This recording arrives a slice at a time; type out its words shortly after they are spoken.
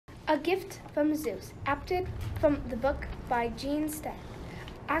A Gift from Zeus, adapted from the book by Jean Stack.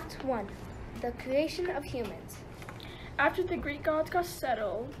 Act 1. The Creation of Humans. After the Greek gods got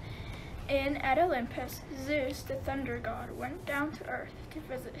settled in at Olympus, Zeus, the thunder god, went down to earth to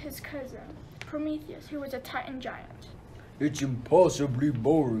visit his cousin, Prometheus, who was a Titan giant. It's impossibly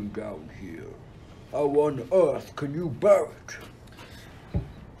boring down here. How on earth can you bear it?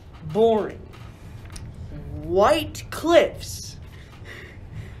 Boring. White cliffs.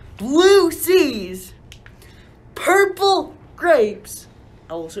 Blue seas. Purple grapes.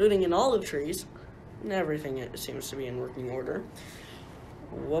 Including in olive trees. And everything seems to be in working order.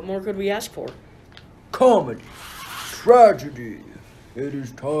 What more could we ask for? Comedy. Tragedy. It is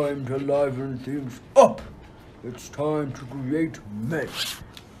time to liven things up. It's time to create men.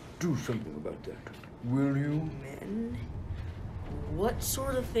 Do something about that, will you? Men? What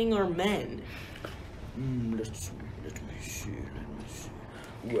sort of thing are men? Let me see.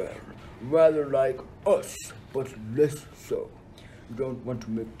 Well, rather like us, but less so. You don't want to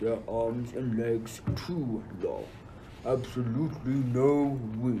make their arms and legs too long. Absolutely no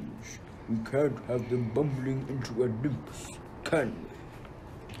wings. We can't have them bumbling into Olympus, can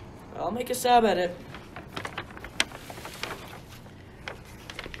we? I'll make a stab at it.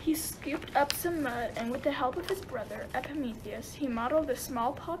 He scooped up some mud, and with the help of his brother, Epimetheus, he modeled a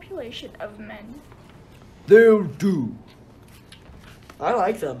small population of men. They'll do. I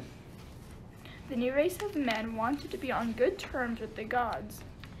like them. The new race of men wanted to be on good terms with the gods,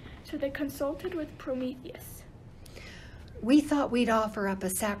 so they consulted with Prometheus. We thought we'd offer up a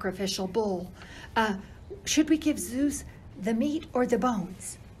sacrificial bull. Should we give Zeus the meat or the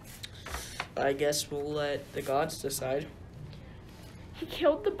bones? I guess we'll let the gods decide. He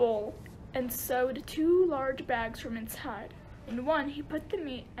killed the bull and sewed 2 large bags from inside. In one, he put the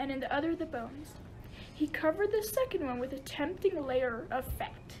meat, and in the other, the bones. He covered the second one with a tempting layer of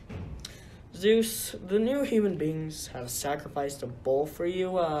fat. Zeus, the new human beings have sacrificed a bull for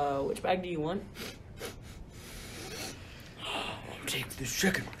you. Which bag do you want? I'll take the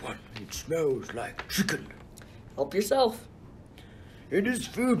second one. It smells like chicken. Help yourself. It is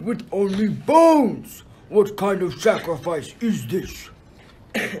filled with only bones. What kind of sacrifice is this?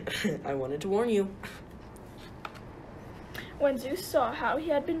 I wanted to warn you. When Zeus saw how he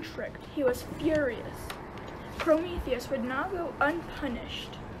had been tricked, he was furious. Prometheus would not go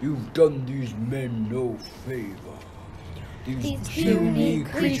unpunished. You've done these men no favor. These puny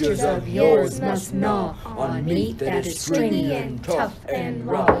creatures of yours must gnaw on meat that is stringy and tough and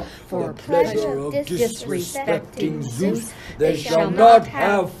raw. For pleasure of disrespecting Zeus, they shall not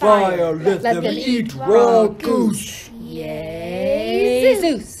have fire. Let them eat raw goose. Yay,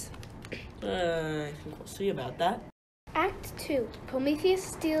 Zeus! I think we'll see about that. Act 2. Prometheus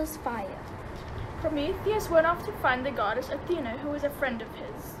steals fire. Prometheus went off to find the goddess Athena, who was a friend of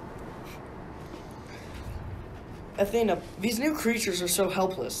his. Athena, these new creatures are so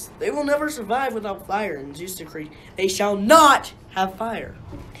helpless. They will never survive without fire, and Zeus decreed they shall not have fire.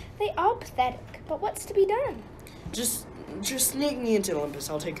 They are pathetic, but what's to be done? Just sneak me into Olympus.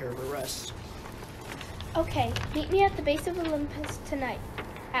 I'll take care of the rest. Okay, meet me at the base of Olympus tonight,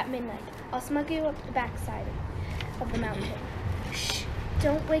 at midnight. I'll smuggle you up the backside of the mountain. Shh!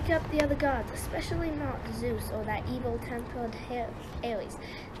 Don't wake up the other gods, especially not Zeus or that evil-tempered Ares.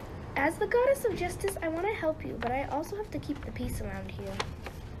 As the goddess of justice, I want to help you, but I also have to keep the peace around here.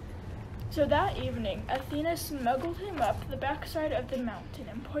 So that evening, Athena smuggled him up the backside of the mountain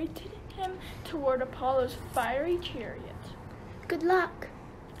and pointed him toward Apollo's fiery chariot. Good luck!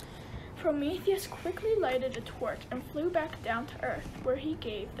 Prometheus quickly lighted a torch and flew back down to earth, where he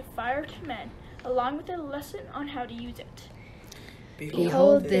gave the fire to men, along with a lesson on how to use it.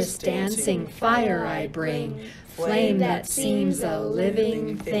 Behold this dancing fire I bring, flame that seems a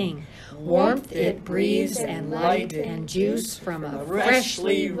living thing. Warmth it breathes and light and juice from a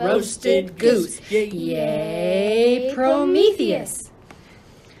freshly roasted goose. Yay, Prometheus!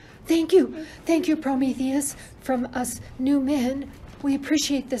 Thank you, Prometheus. From us new men, we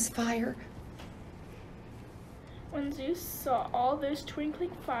appreciate this fire. When Zeus saw all those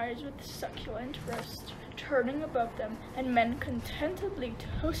twinkling fires with succulent roast turning above them, and men contentedly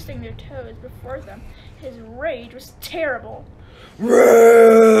toasting their toes before them, his rage was terrible. Rage!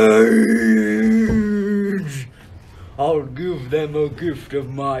 I'll give them a gift of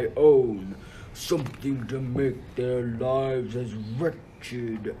my own, something to make their lives as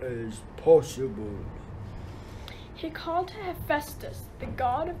wretched as possible. He called to Hephaestus, the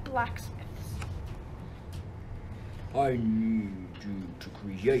god of blacksmiths. I need you to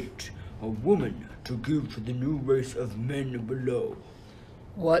create a woman to give to the new race of men below.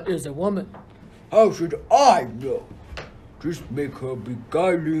 What is a woman? How should I know? Just make her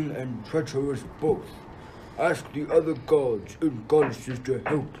beguiling and treacherous both. Ask the other gods and goddesses to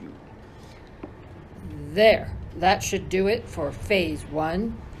help you. There, that should do it for phase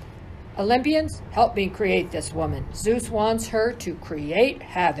 1. Olympians, help me create this woman. Zeus wants her to create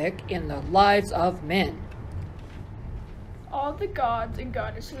havoc in the lives of men. All the gods and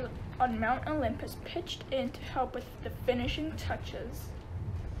goddesses on Mount Olympus pitched in to help with the finishing touches.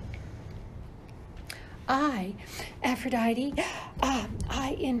 I, Aphrodite,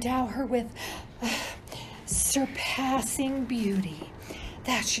 I endow her with surpassing beauty.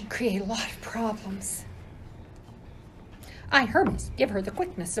 That should create a lot of problems. I, Hermes, give her the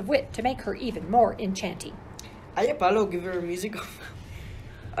quickness of wit to make her even more enchanting. I, Apollo, give her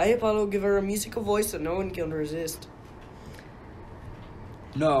a musical voice that no one can resist.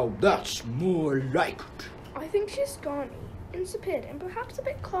 Now that's more like it. I think she's scrawny, insipid, and perhaps a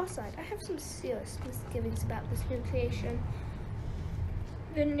bit cross-eyed. I have some serious misgivings about this new creation.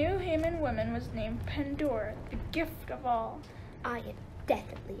 The new human woman was named Pandora, the gift of all. I am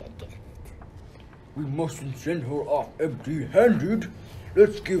definitely a gift. We mustn't send her off empty-handed.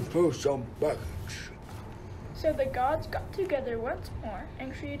 Let's give her some baggage. So the gods got together once more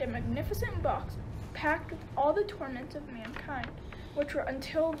and created a magnificent box packed with all the torments of mankind, which were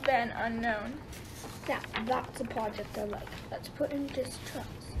until then unknown. Now, that's a project I like. Let's put in distrust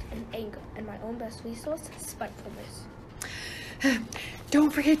and anger and my own best resource, spitefulness.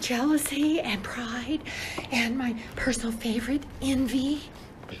 Don't forget jealousy and pride and my personal favorite, envy.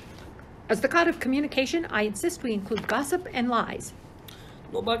 As the god of communication, I insist we include gossip and lies.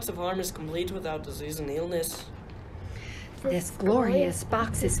 No box of harm is complete without disease and illness. This glorious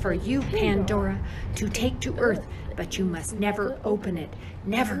box is for you, Pandora, to take to Earth, but you must never open it.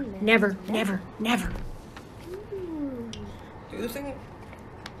 Never, never, never, never. Do you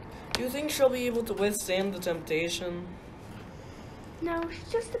think she'll be able to withstand the temptation? No,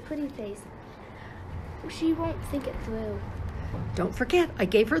 she's just a pretty face. She won't think it through. Don't forget, I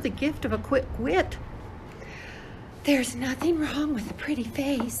gave her the gift of a quick wit. There's nothing wrong with a pretty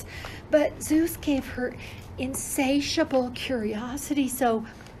face, but Zeus gave her insatiable curiosity, so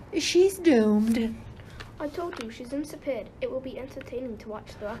she's doomed. I told you, she's insipid. It will be entertaining to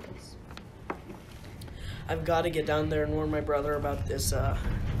watch the ruckus. I've got to get down there and warn my brother about this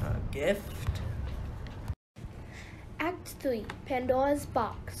gift. Act 3, Pandora's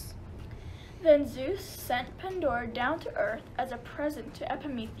Box. Then Zeus sent Pandora down to Earth as a present to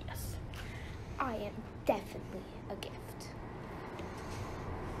Epimetheus. I am definitely a gift.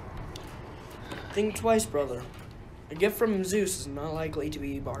 Think twice, brother. A gift from Zeus is not likely to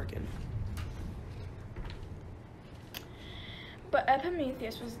be a bargain. But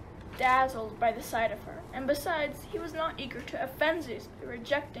Epimetheus was dazzled by the sight of her, and besides, he was not eager to offend Zeus by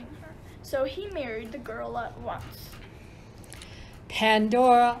rejecting her, so he married the girl at once.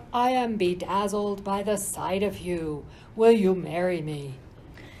 Pandora, I am bedazzled by the sight of you. Will you marry me?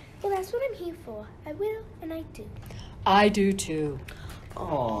 Well, that's what I'm here for. I will, and I do. I do too.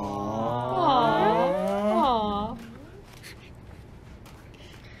 Aww.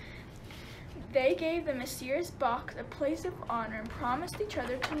 They gave the mysterious box a place of honor and promised each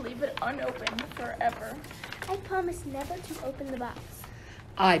other to leave it unopened forever. I promise never to open the box.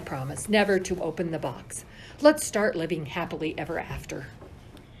 I promise never to open the box. Let's start living happily ever after.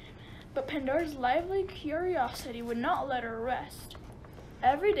 But Pandora's lively curiosity would not let her rest.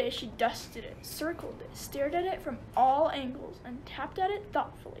 Every day she dusted it, circled it, stared at it from all angles, and tapped at it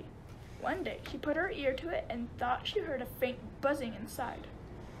thoughtfully. One day she put her ear to it and thought she heard a faint buzzing inside.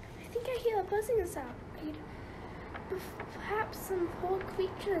 I think I hear a buzzing sound. Perhaps some poor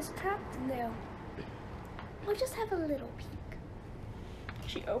creature is trapped in there. I'll just have a little peek.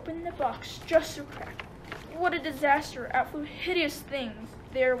 She opened the box just a crack. What a disaster! Out flew hideous things.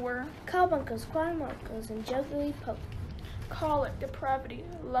 There were Carbuncles, squirmuncles, and juggly poke. colic, depravity,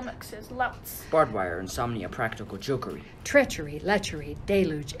 lummoxes, louts, Barbed wire, insomnia, practical jokery. Treachery, lechery,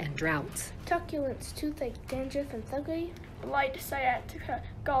 deluge, and droughts. Turbulence, toothache, dandruff, and thuggery. blight, sciatica,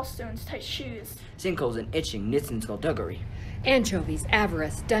 gallstones, tight shoes, Sinkholes and itching, nits and skullduggery. Anchovies,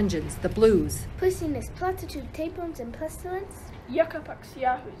 avarice, dungeons, the blues. Pussiness, platitude, tapeworms, and pestilence. yuccapucks,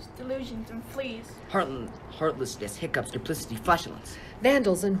 yahoos, delusions, and fleas. Heartlessness, hiccups, duplicity, flatulence.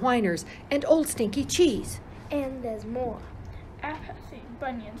 Vandals and whiners, and old stinky cheese. And there's more. Apathy,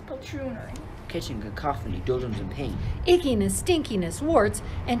 bunions, poltroonery. Kitchen cacophony, doldrums and pain. Ickiness, stinkiness, warts,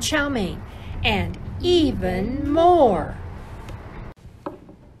 and chow mein. And even more.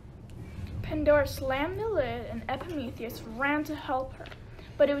 Pandora slammed the lid and Epimetheus ran to help her,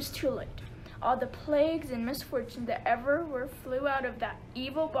 but it was too late. All the plagues and misfortunes that ever were flew out of that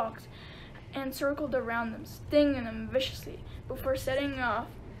evil box and circled around them, stinging them viciously before setting off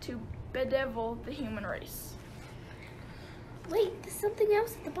to bedevil the human race. Wait, there's something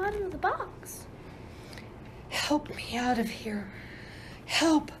else at the bottom of the box. Help me out of here.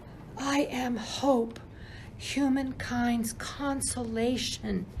 Help. I am hope. Humankind's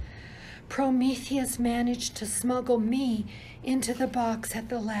consolation. Prometheus managed to smuggle me into the box at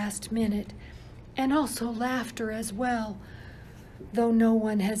the last minute, and also laughter as well. Though no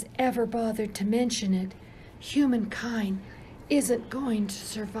one has ever bothered to mention it, humankind isn't going to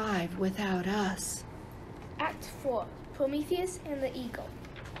survive without us. Act 4, Prometheus and the Eagle.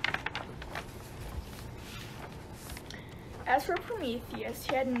 As for Prometheus,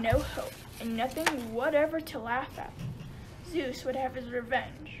 he had no hope and nothing whatever to laugh at. Zeus would have his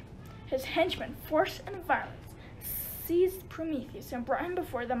revenge. His henchmen, force and violence, seized Prometheus and brought him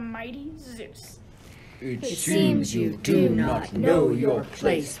before the mighty Zeus. It seems you do not know your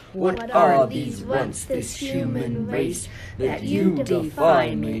place. What are these once this human race, that you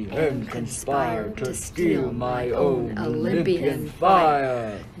defy me and conspire to steal my own Olympian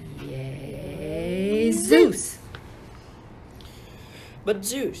fire? Yea, Zeus! But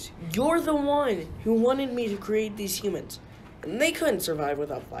Zeus, you're the one who wanted me to create these humans. And they couldn't survive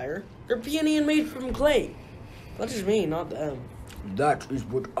without fire. They're puny and made from clay. That is me, not them. That is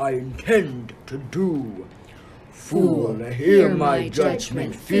what I intend to do. Fool, hear my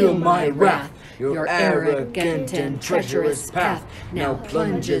judgment, feel my wrath. Your arrogant and treacherous path now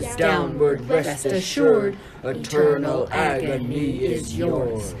plunges downward, rest assured. Eternal agony is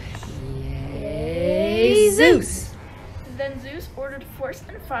yours. Yea, Zeus! Then Zeus ordered force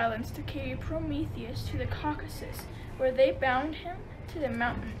and violence to carry Prometheus to the Caucasus, where they bound him to the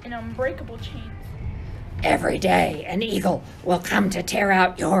mountain in unbreakable chains. Every day an eagle will come to tear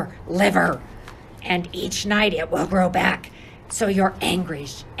out your liver, and each night it will grow back, so your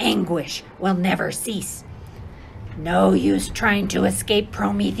anguish will never cease. No use trying to escape,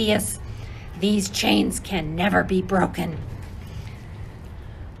 Prometheus. These chains can never be broken.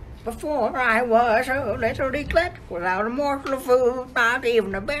 Before I was a little eaglet, without a morsel of food, not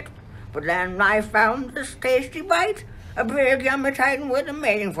even a bit. But then I found this tasty bite, a big yummy titan with a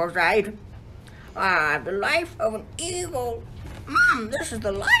mating foresight. Ah, the life of an eagle. This is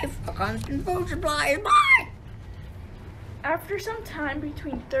the life a constant food supply is mine. After some time,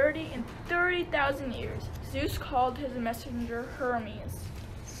 between 30 and 30,000 years, Zeus called his messenger Hermes.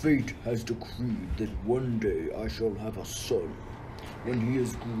 Fate has decreed that one day I shall have a son. When he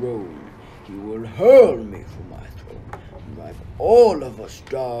is grown, he will hurl me from my throne and drive all of us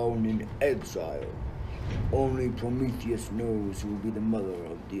down in exile. Only Prometheus knows who will be the mother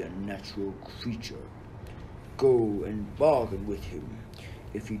of the unnatural creature. Go and bargain with him.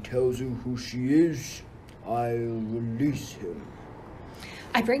 If he tells you who she is, I'll release him.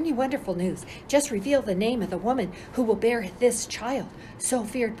 I bring you wonderful news. Just reveal the name of the woman who will bear this child, so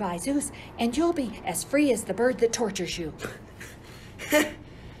feared by Zeus, and you'll be as free as the bird that tortures you.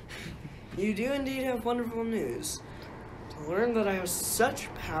 You do indeed have wonderful news. To learn that I have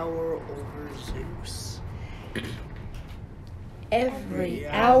such power over Zeus. Every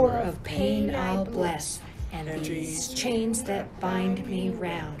hour of pain I'll bless, and these chains that bind me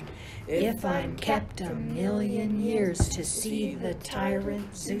round. If I'm kept 1,000,000 years to see the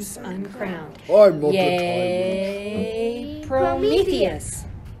tyrant Zeus uncrowned. I'm not Yea, Prometheus!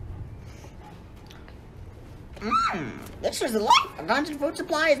 This is the life. A constant food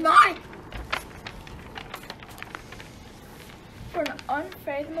supply is mine. For an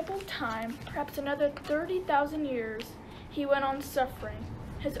unfathomable time, perhaps another 30,000 years, he went on suffering.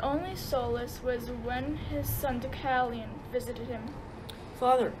 His only solace was when his son Deucalion visited him.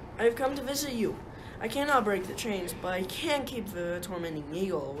 Father, I have come to visit you. I cannot break the chains, but I can keep the tormenting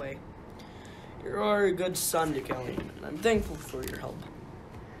eagle away. You are a good son, Deucalion, and I'm thankful for your help.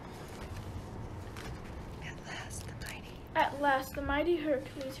 At last, the mighty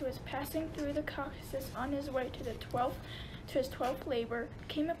Hercules, who was passing through the Caucasus on his way to his 12th labor,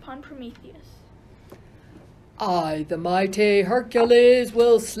 came upon Prometheus. I, the mighty Hercules,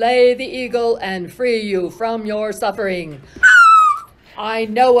 will slay the eagle and free you from your suffering. I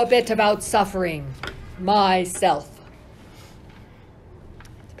know a bit about suffering myself.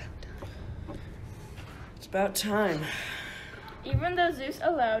 It's about time. Even though Zeus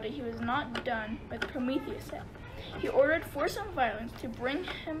allowed it, he was not done with Prometheus yet. He ordered force and violence to bring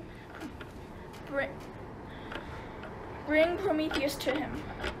Prometheus to him.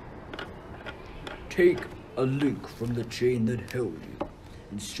 Take a link from the chain that held you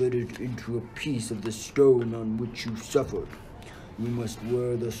and set it into a piece of the stone on which you suffered. You must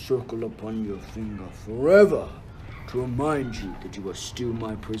wear the circle upon your finger forever to remind you that you are still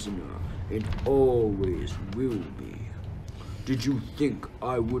my prisoner and always will be. Did you think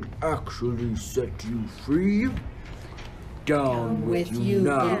I would actually set you free? Down with you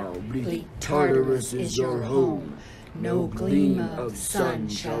now, bleak Tartarus is your home. No gleam of sun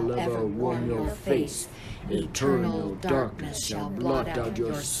shall ever warm your face. Eternal darkness shall blot out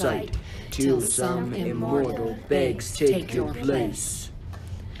your sight, till some immortal begs take your place.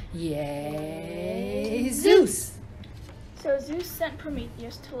 Yay, Zeus! So Zeus sent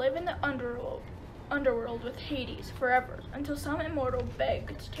Prometheus to live in the underworld with Hades forever, until some immortal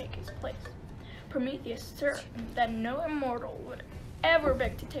begged to take his place. Prometheus, certain that no immortal would ever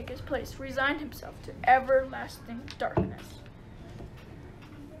beg to take his place, resigned himself to everlasting darkness.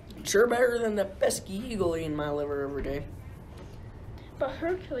 Sure better than the pesky eagle eating my liver every day. But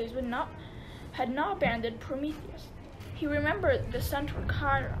Hercules had not abandoned Prometheus. He remembered the centaur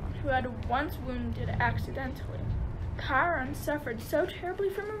Chiron, who had once wounded accidentally. Chiron suffered so terribly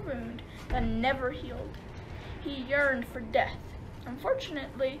from a wound that never healed. He yearned for death.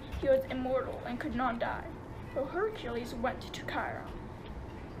 Unfortunately, he was immortal and could not die. So Hercules went to Chiron.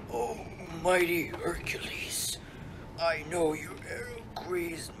 Oh, mighty Hercules, I know your arrow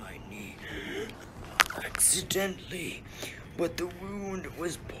grazed my knee accidentally, but the wound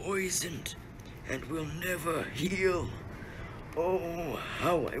was poisoned and will never heal. Oh,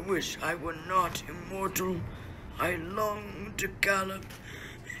 how I wish I were not immortal. I long to gallop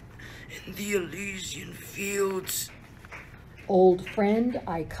in the Elysian fields. Old friend,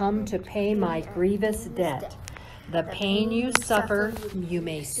 I come to pay my grievous debt. The pain you suffer, you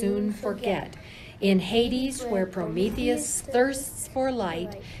may soon forget. In Hades, where Prometheus thirsts for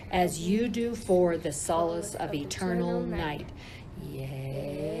light, as you do for the solace of eternal night.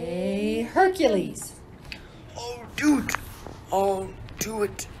 Yea, Hercules! Oh, dude, I'll do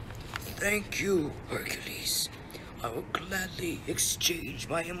it. Thank you, Hercules. I will gladly exchange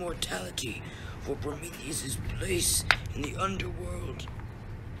my immortality for Prometheus's place in the underworld.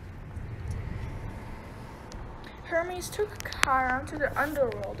 Hermes took Chiron to the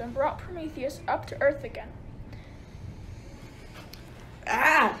underworld and brought Prometheus up to earth again.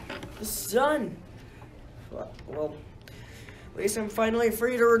 Ah! The sun! Well, at least I'm finally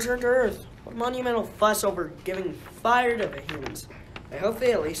free to return to Earth. What monumental fuss over giving fire to the humans. I hope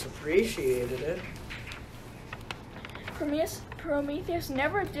they at least appreciated it. Prometheus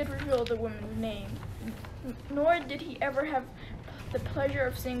never did reveal the woman's name, nor did he ever have the pleasure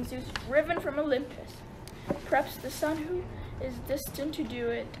of seeing Zeus driven from Olympus. Perhaps the son who is destined to do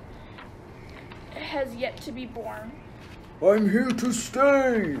it has yet to be born. I'm here to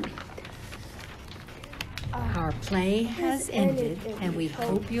stay. Our play has ended, and we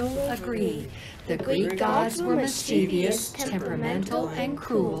hope you'll agree. The Greek gods were mischievous, temperamental, and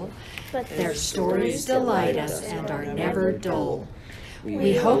cruel, but their stories delight us and are never dull.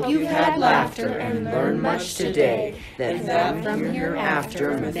 We hope you've had laughter and learned much today, that from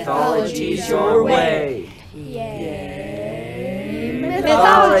hereafter mythology's your way. Yay,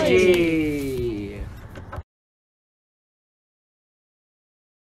 mythology!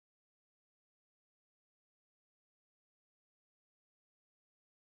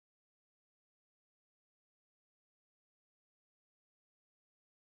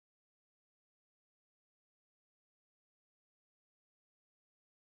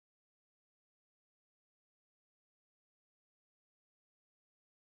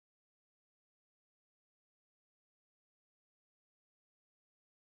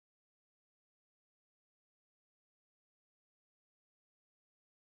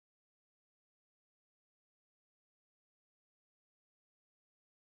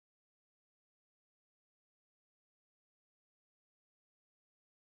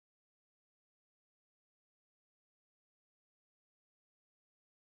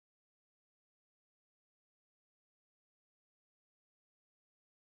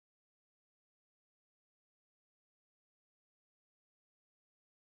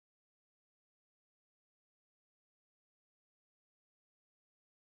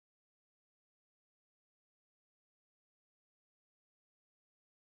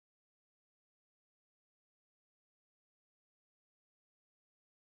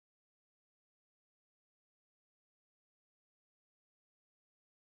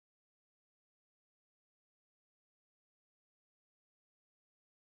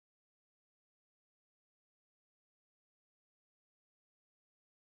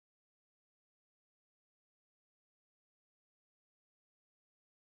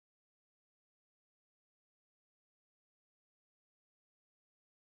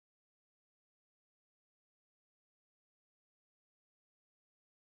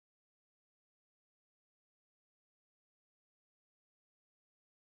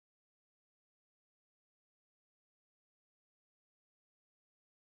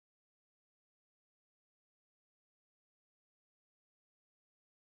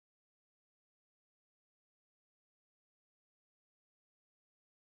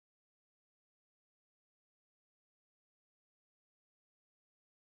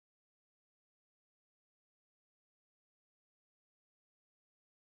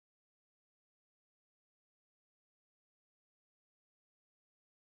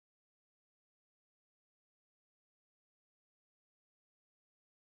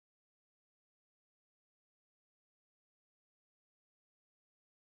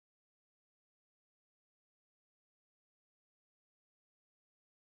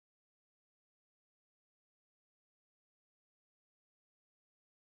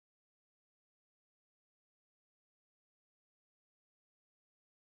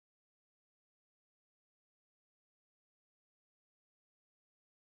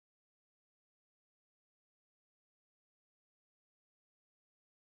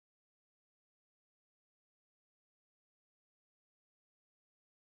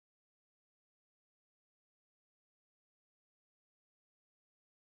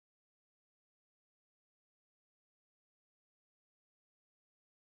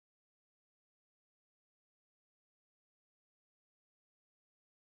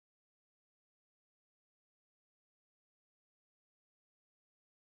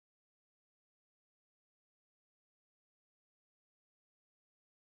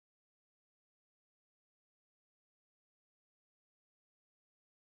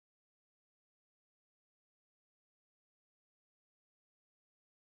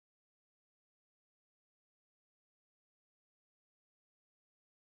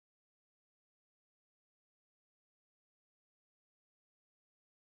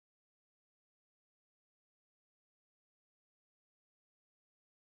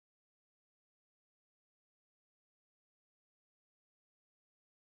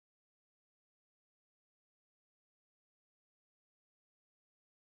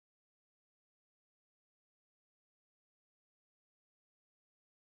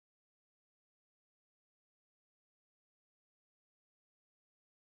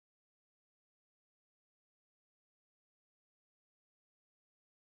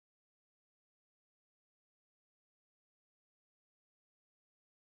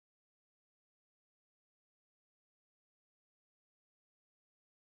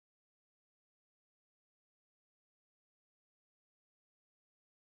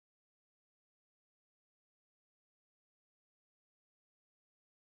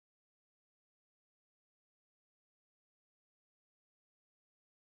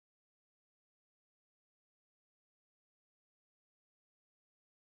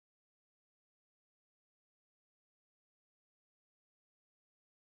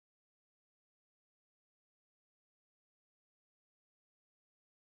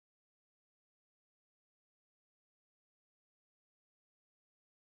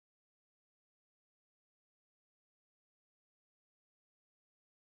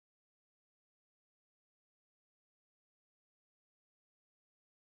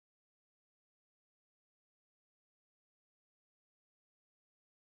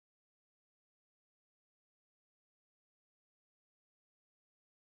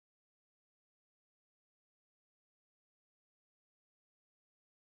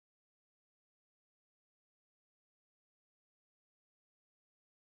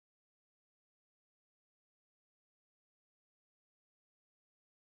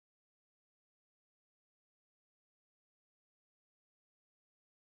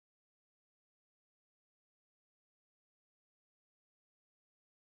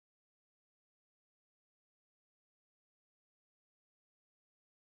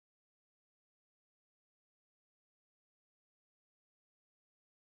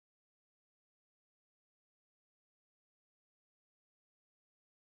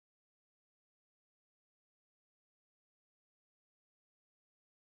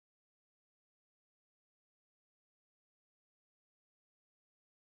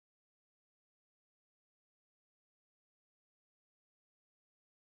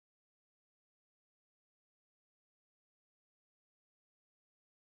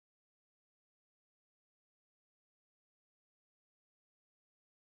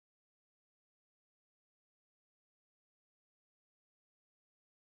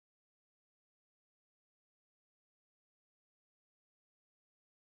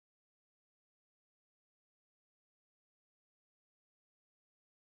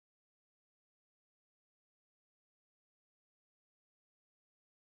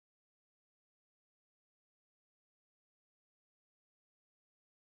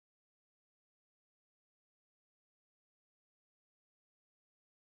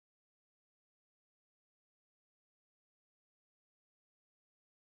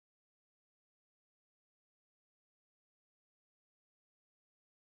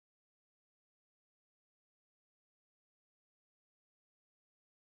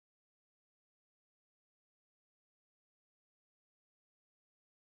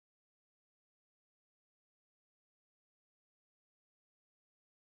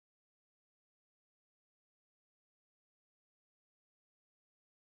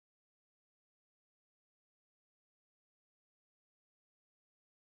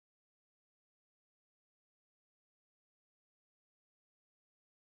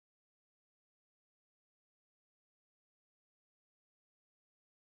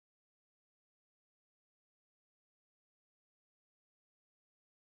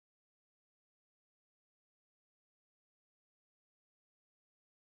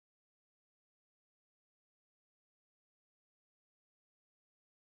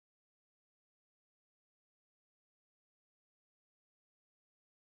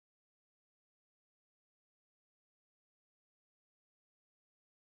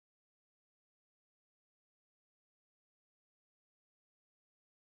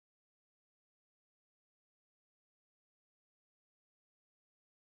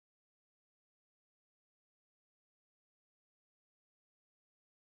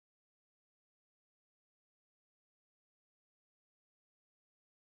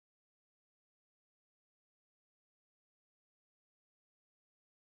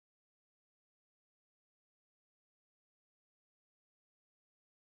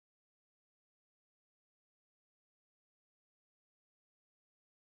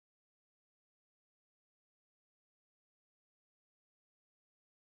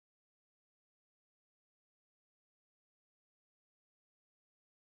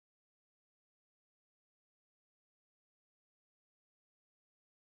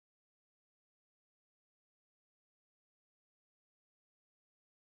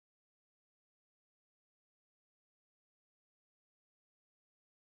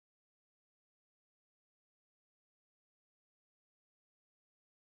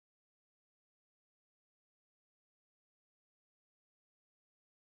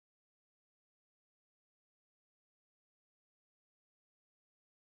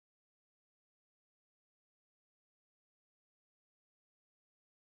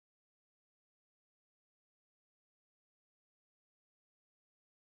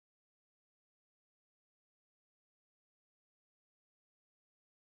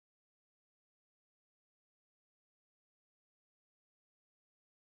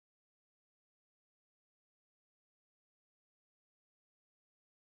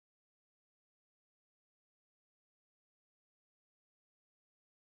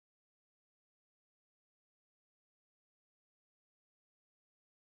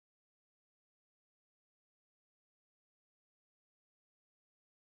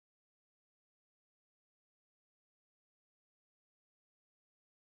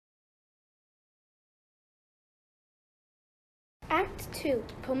 Act 2.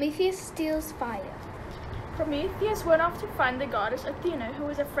 Prometheus steals fire. Prometheus went off to find the goddess Athena, who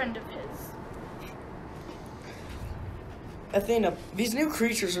was a friend of his. Athena, these new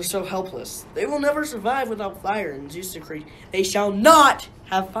creatures are so helpless. They will never survive without fire, and Zeus decreed they shall not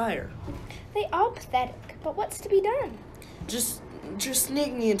have fire. They are pathetic, but what's to be done? Just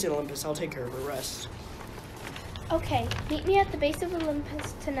sneak me into Olympus. I'll take care of the rest. Okay, meet me at the base of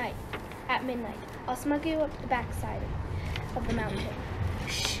Olympus tonight at midnight. I'll smuggle you up the backside of the mountain.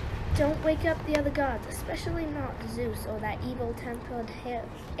 Shh! Don't wake up the other gods, especially not Zeus or that evil-tempered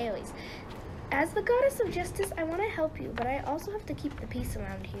Ares. As the goddess of justice, I want to help you, but I also have to keep the peace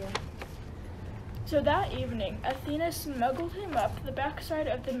around here. So that evening, Athena smuggled him up the backside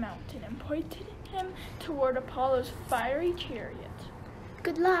of the mountain and pointed him toward Apollo's fiery chariot.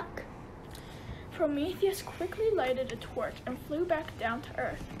 Good luck. Prometheus quickly lighted a torch and flew back down to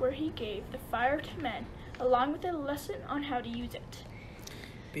Earth, where he gave the fire to men, along with a lesson on how to use it.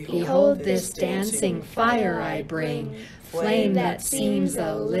 Behold this dancing fire I bring, flame that seems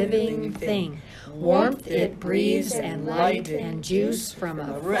a living thing. Warmth it breathes and light and juice from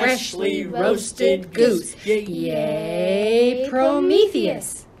a freshly roasted goose. Yea,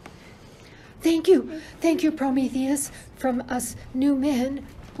 Prometheus! Thank you, Prometheus. From us new men,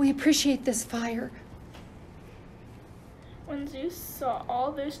 we appreciate this fire. When Zeus saw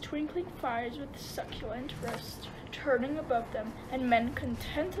all those twinkling fires with succulent roast turning above them, and men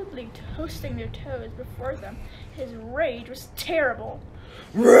contentedly toasting their toes before them, his rage was terrible.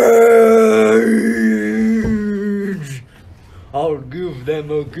 Rage! I'll give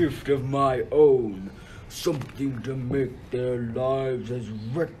them a gift of my own, something to make their lives as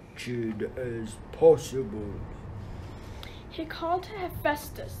wretched as possible. He called to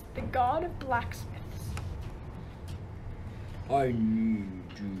Hephaestus, the god of blacksmiths. I need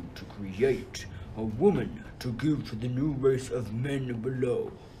you to create a woman to give to the new race of men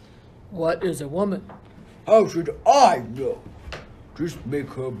below. What is a woman? How should I know? Just make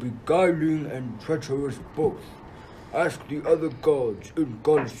her beguiling and treacherous both. Ask the other gods and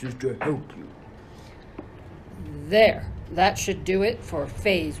goddesses to help you. There, that should do it for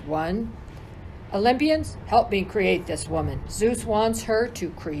phase 1. Olympians, help me create this woman. Zeus wants her to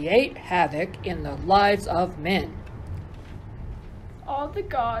create havoc in the lives of men. All the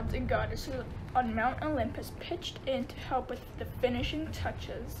gods and goddesses on Mount Olympus pitched in to help with the finishing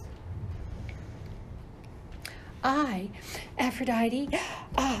touches. I, Aphrodite,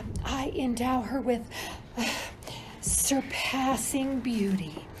 I endow her with surpassing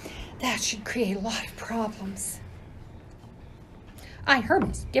beauty. That should create a lot of problems. I,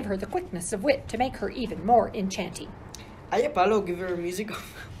 Hermes, give her the quickness of wit to make her even more enchanting. I, Apollo, give her a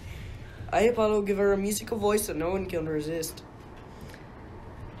musical voice that no one can resist.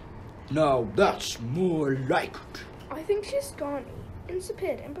 Now that's more like it. I think she's scrawny,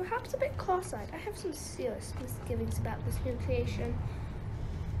 insipid, and perhaps a bit cross-eyed. I have some serious misgivings about this new creation.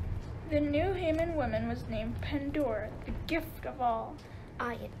 The new human woman was named Pandora, the gift of all.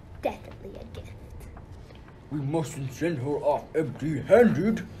 I am definitely a gift. We mustn't send her off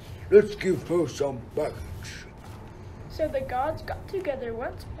empty-handed. Let's give her some baggage. So the gods got together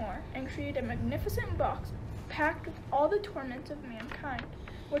once more and created a magnificent box packed with all the torments of mankind,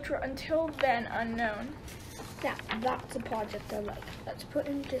 which were until then unknown. Now, that's a project I like. Let's put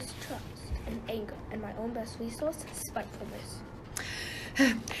in distrust and anger and my own best resource, spitefulness.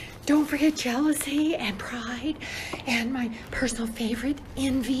 Don't forget jealousy and pride and my personal favorite,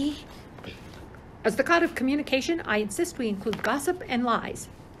 envy. As the god of communication, I insist we include gossip and lies.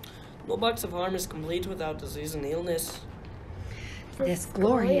 No box of harm is complete without disease and illness. This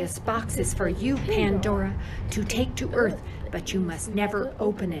glorious box is for you, Pandora, to take to Earth, but you must never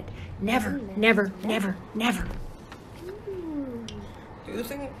open it. Never, never, never, never. Do you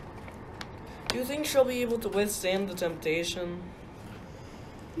think she'll be able to withstand the temptation?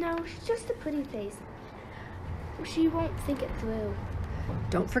 No, she's just a pretty face. She won't think it through.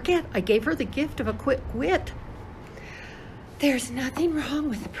 Don't forget, I gave her the gift of a quick wit. There's nothing wrong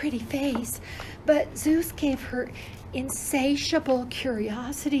with a pretty face, but Zeus gave her insatiable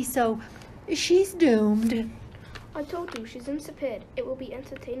curiosity, so she's doomed. I told you, she's insipid. It will be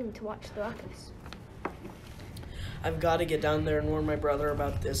entertaining to watch the ruckus. I've got to get down there and warn my brother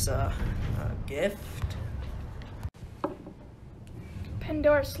about this gift.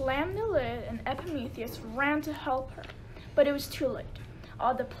 Pandora slammed the lid and Epimetheus ran to help her, but it was too late.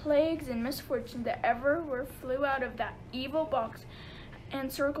 All the plagues and misfortunes that ever were flew out of that evil box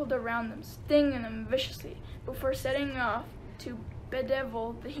and circled around them, stinging them viciously before setting off to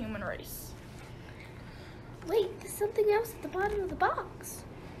bedevil the human race. Wait, there's something else at the bottom of the box.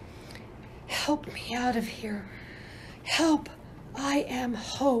 Help me out of here. Help, I am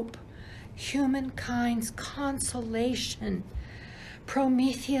hope, humankind's consolation.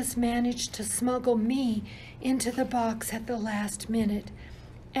 Prometheus managed to smuggle me into the box at the last minute,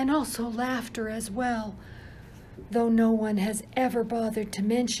 and also laughter as well. Though no one has ever bothered to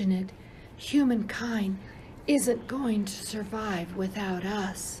mention it, humankind isn't going to survive without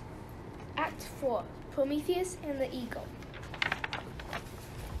us. Act 4, Prometheus and the Eagle.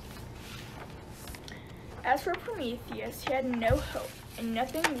 As for Prometheus, he had no hope and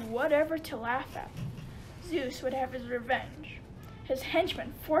nothing whatever to laugh at. Zeus would have his revenge. His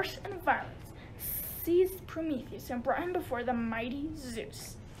henchmen, force and violence, seized Prometheus and brought him before the mighty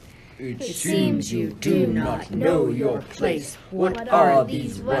Zeus. It seems you do not know your place. What are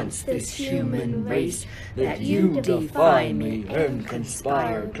these once this human race, that you defy me and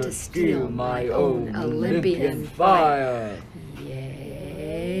conspire to steal my own Olympian fire?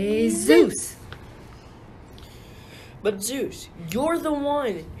 Yea, Zeus! But Zeus, you're the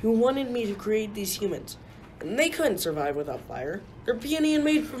one who wanted me to create these humans. And they couldn't survive without fire. They're peony and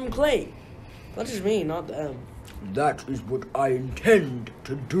made from clay. That is me, not them. That is what I intend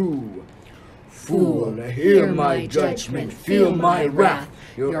to do. Fool, hear my judgment, feel my wrath.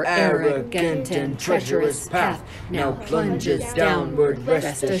 Your arrogant and treacherous path now plunges downward,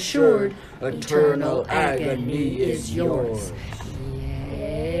 rest assured. Eternal agony is yours.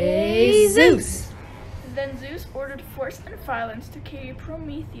 Yea, Zeus! Then Zeus ordered force and violence to carry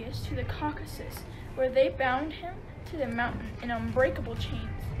Prometheus to the Caucasus, where they bound him to the mountain in unbreakable chains.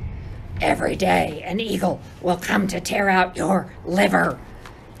 Every day an eagle will come to tear out your liver,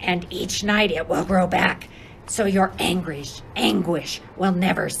 and each night it will grow back, so your anguish will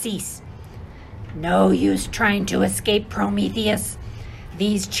never cease. No use trying to escape, Prometheus.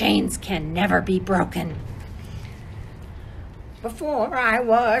 These chains can never be broken. Before I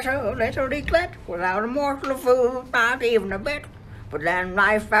was a little eaglet, without a morsel of food, not even a bit. But then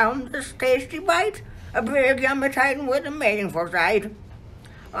I found this tasty bite, a big yummy titan with a mating foresight.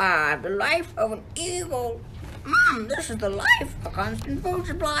 Ah, the life of an eagle. This is the life a constant food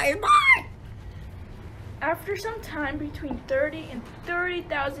supply is mine. After some time, between 30 and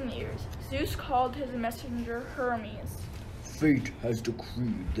 30,000 years, Zeus called his messenger Hermes. Fate has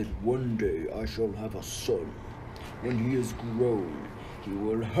decreed that one day I shall have a son. When he is grown, he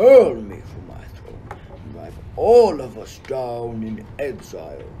will hurl me from my throne and drive all of us down in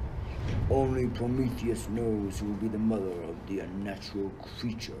exile. Only Prometheus knows who will be the mother of the unnatural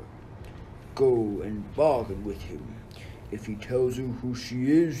creature. Go and bargain with him. If he tells you who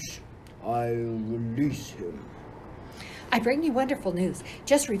she is, I'll release him. I bring you wonderful news.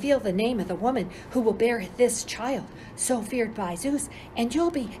 Just reveal the name of the woman who will bear this child, so feared by Zeus, and you'll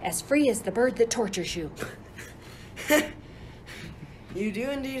be as free as the bird that tortures you. You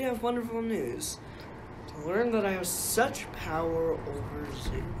do indeed have wonderful news. To learn that I have such power over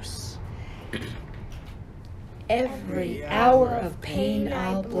Zeus. Every hour of pain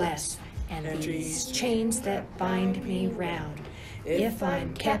I'll bless, and these chains that bind me round. If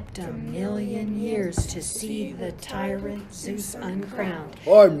I'm kept 1,000,000 years to see the tyrant Zeus uncrowned.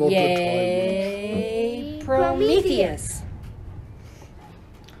 I'm not Yea, Prometheus!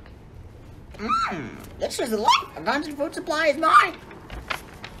 This is the life a constant food supply is mine.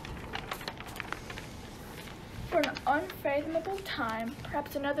 For an unfathomable time,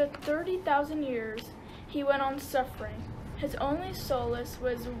 perhaps another 30,000 years, he went on suffering. His only solace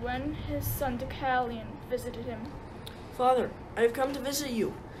was when his son Deucalion visited him. Father, I have come to visit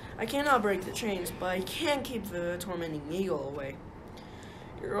you. I cannot break the chains, but I can keep the tormenting eagle away.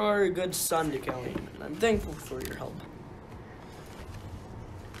 You are a good son, Deucalion, and I'm thankful for your help.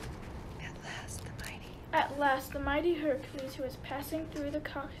 At last, the mighty Hercules, who was passing through the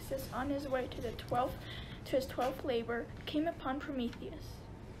Caucasus on his way to his 12th labor, came upon Prometheus.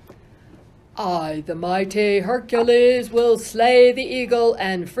 I, the mighty Hercules, will slay the eagle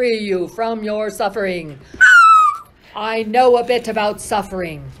and free you from your suffering. I know a bit about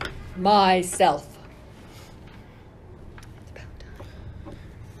suffering myself.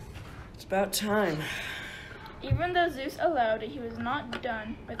 It's about time. Even though Zeus allowed it, he was not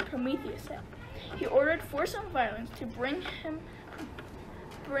done with Prometheus yet. He ordered force and violence to bring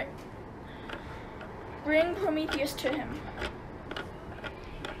Prometheus to him.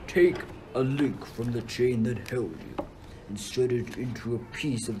 Take a link from the chain that held you and set it into a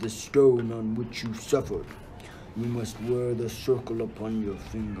piece of the stone on which you suffered. You must wear the circle upon your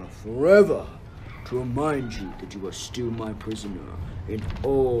finger forever to remind you that you are still my prisoner and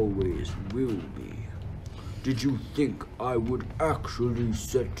always will be. Did you think I would actually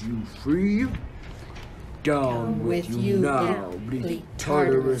set you free? Down with you now, bleak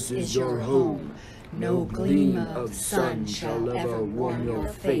Tartarus is your home. No gleam of sun shall ever warm your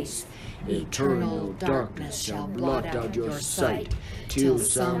face. Eternal darkness shall blot out your sight, till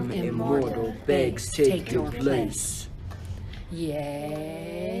some immortal begs take your place.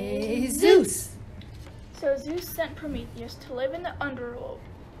 Yea, Zeus! So Zeus sent Prometheus to live in the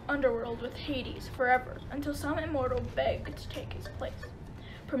underworld with Hades forever, until some immortal begged to take his place.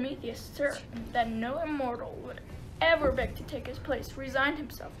 Prometheus, certain that no immortal would ever beg to take his place, resigned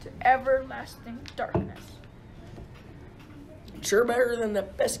himself to everlasting darkness. Sure better than the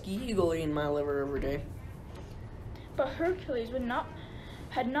pesky eagle eating my liver every day. But Hercules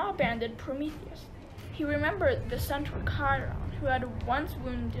had not abandoned Prometheus. He remembered the centaur Chiron, who had once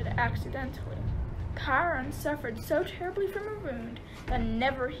wounded accidentally. Chiron suffered so terribly from a wound that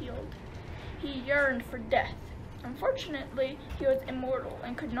never healed. He yearned for death. Unfortunately, he was immortal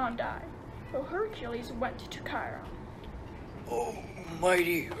and could not die. So Hercules went to Chiron. Oh,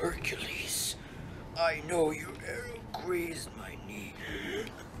 mighty Hercules, I know your arrow grazed my knee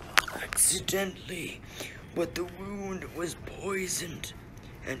accidentally, but the wound was poisoned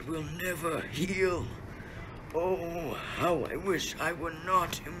and will never heal. Oh, how I wish I were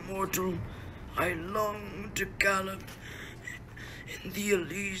not immortal. I long to gallop in the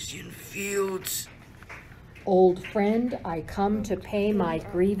Elysian fields. Old friend, I come to pay my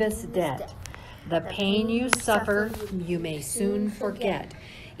grievous debt. The pain you suffer, you may soon forget.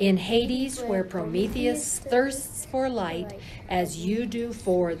 In Hades, where Prometheus thirsts for light, as you do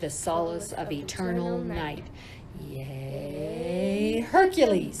for the solace of eternal night. Yea,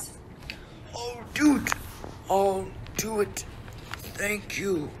 Hercules! I'll do it. Thank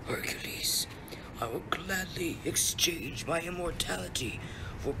you, Hercules. I will gladly exchange my immortality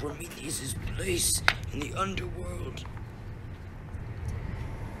for Prometheus's place in the underworld.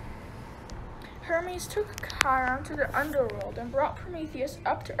 Hermes took Chiron to the underworld and brought Prometheus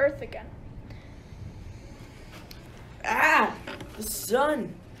up to earth again. Ah! The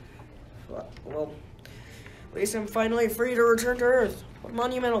sun! Well, at least I'm finally free to return to Earth. What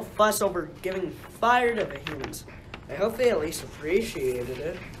monumental fuss over giving fire to the humans. I hope they at least appreciated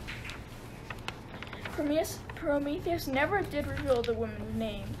it. Prometheus never did reveal the woman's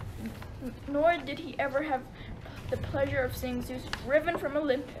name, nor did he ever have the pleasure of seeing Zeus driven from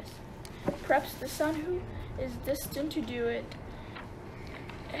Olympus. Perhaps the son who is destined to do it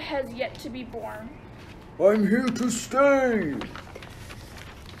has yet to be born. I'm here to stay.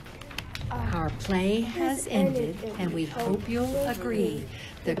 Our play has ended, and we hope you'll agree.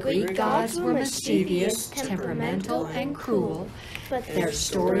 The Greek gods were mischievous, temperamental, and cruel. Their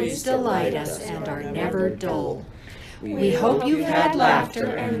stories delight us and are never dull. We hope you've had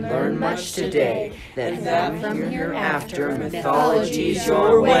laughter and learned much today, that from hereafter mythology's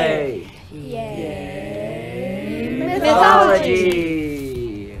your way. Yay, mythology!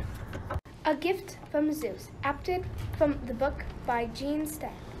 A Gift from Zeus, adapted from the book by Gene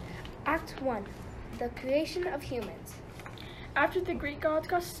Stack. Act 1, The Creation of Humans. After the Greek gods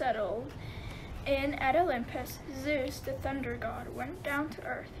got settled in at Olympus, Zeus, the thunder god, went down to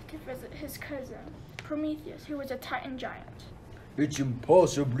earth to visit his cousin, Prometheus, who was a Titan giant. It's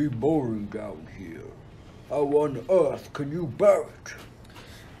impossibly boring down here. How on earth can you bear it?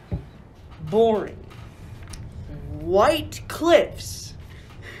 Boring. White cliffs.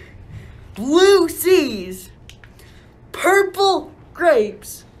 Blue seas. Purple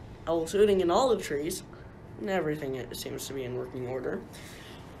grapes. Owls hooting in olive trees. And everything seems to be in working order.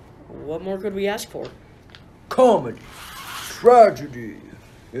 What more could we ask for? Comedy. Tragedy.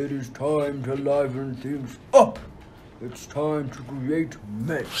 It is time to liven things up. It's time to create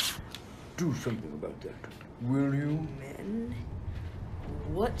men. Do something about that, will you? Men?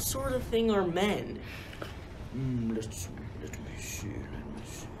 What sort of thing are men? Let me see.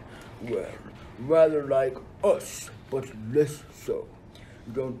 Well, rather like us, but less so.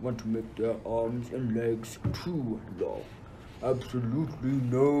 You don't want to make their arms and legs too long. Absolutely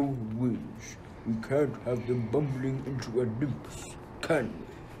no wings. We can't have them bumbling into Olympus, can we?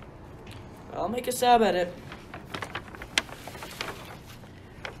 I'll make a stab at it.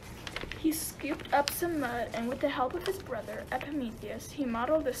 He scooped up some mud, and with the help of his brother, Epimetheus, he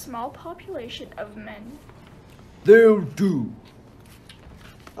modeled a small population of men. They'll do.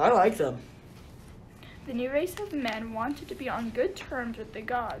 I like them. The new race of men wanted to be on good terms with the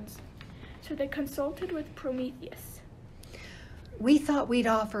gods, so they consulted with Prometheus. We thought we'd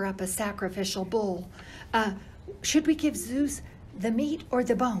offer up a sacrificial bull. Should we give Zeus the meat or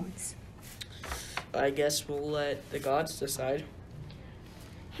the bones? I guess we'll let the gods decide.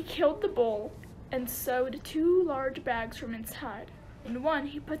 He killed the bull and sewed 2 large bags from inside. In one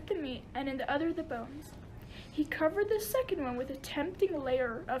he put the meat and in the other the bones. He covered the second one with a tempting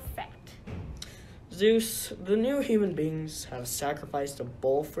layer of fat. Zeus, the new human beings have sacrificed a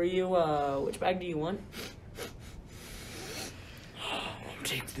bowl for you. Which bag do you want? I'll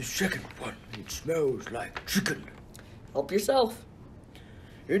take the second one. It smells like chicken. Help yourself.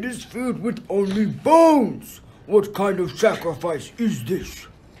 It is filled with only bones. What kind of sacrifice is this?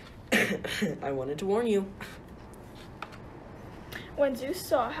 I wanted to warn you. When Zeus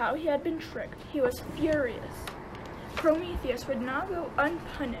saw how he had been tricked, he was furious. Prometheus would not go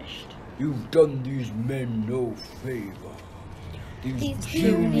unpunished. You've done these men no favor. These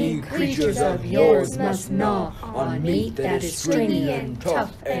Puny creatures of yours must gnaw on meat that is stringy and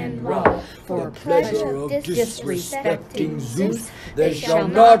tough and raw. For pleasure of disrespecting Zeus, they shall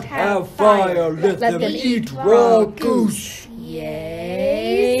not have fire. Let them eat raw goose.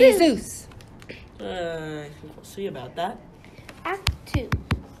 Yay, Zeus! I think we'll see about that. Act 2.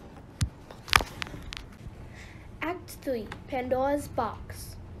 Act 3. Pandora's Box.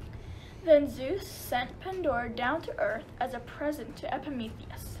 Then Zeus sent Pandora down to earth as a present to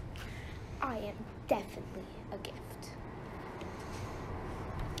Epimetheus. I am definitely a gift.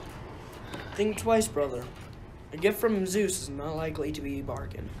 Think twice, brother. A gift from Zeus is not likely to be a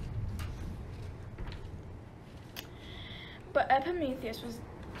bargain. But Epimetheus was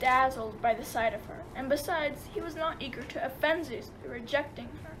dazzled by the sight of her, and besides, he was not eager to offend Zeus by rejecting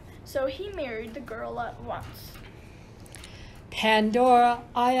her, so he married the girl at once. Pandora,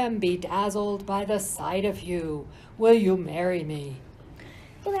 I am bedazzled by the sight of you. Will you marry me?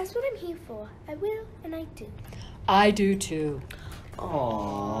 Well, that's what I'm here for. I will, and I do. I do too.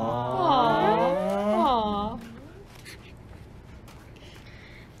 Aww.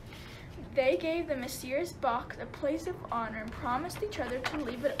 They gave the mysterious box a place of honor and promised each other to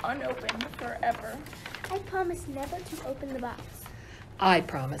leave it unopened forever. I promise never to open the box. I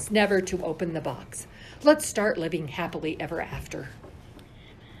promise never to open the box. Let's start living happily ever after.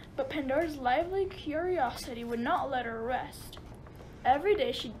 But Pandora's lively curiosity would not let her rest. Every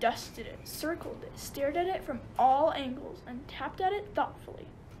day she dusted it, circled it, stared at it from all angles, and tapped at it thoughtfully.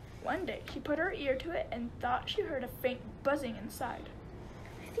 One day she put her ear to it and thought she heard a faint buzzing inside.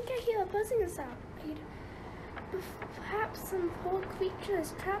 I think I hear a buzzing sound. Perhaps some poor creature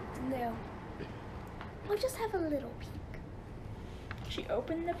is trapped in there. We'll just have a little peek. She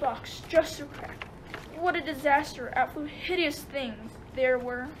opened the box just a crack. What a disaster! Out flew hideous things. There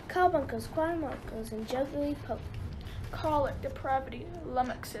were Carbuncles, squirmuncles, and juggly poke. colic, depravity,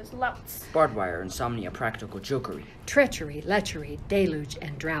 lummoxes, louts, Barbed wire, insomnia, practical jokery. Treachery, lechery, deluge,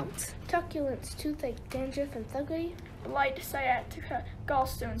 and droughts. Truculence, toothache, dandruff, and thuggery. blight, sciatica,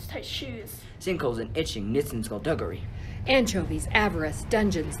 gallstones, tight shoes, Sinkholes and itching, nits and skullduggery. Anchovies, avarice,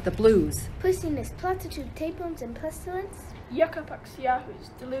 dungeons, the blues. Pussiness, platitude, tapeworms, and pestilence. yuccapucks, yahoos,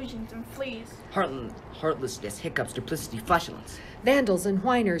 delusions, and fleas. Heartlessness, hiccups, duplicity, flatulence. Vandals and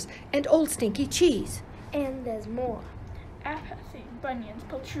whiners, and old stinky cheese. And there's more. Apathy, bunions,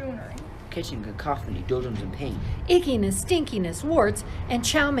 poltroonery. Kitchen cacophony, doldrums and pain. Ickiness, stinkiness, warts, and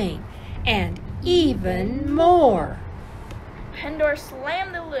chow mein. And even more. Pandora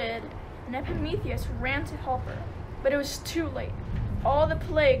slammed the lid, and Epimetheus ran to help her. But it was too late. All the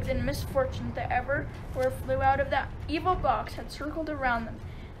plagues and misfortunes that ever were flew out of that evil box had circled around them,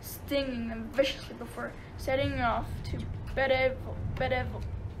 stinging them viciously before setting off to bedevil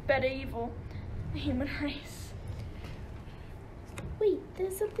the human race. Wait,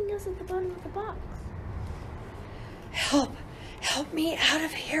 there's something else at the bottom of the box. Help me out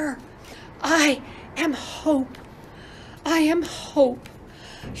of here. I am hope. I am hope.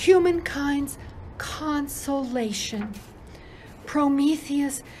 Humankind's consolation.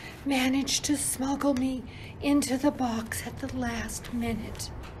 Prometheus managed to smuggle me into the box at the last minute.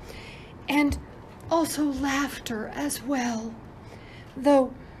 And also laughter as well,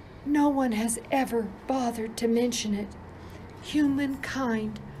 though no one has ever bothered to mention it.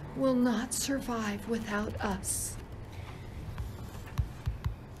 Humankind will not survive without us.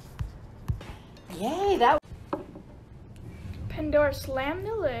 Yay, that Pandora slammed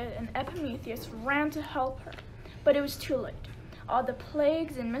the lid, and Epimetheus ran to help her. But it was too late. All the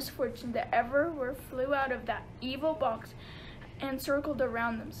plagues and misfortunes that ever were flew out of that evil box and circled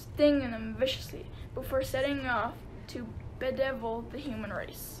around them, stinging them viciously before setting off to bedevil the human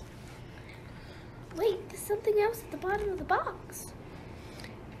race. Wait, there's something else at the bottom of the box.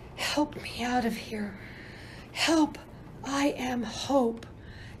 help me out of here. Help, I am hope.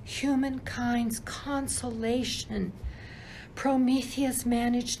 Humankind's consolation. Prometheus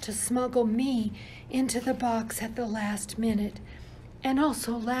managed to smuggle me into the box at the last minute, and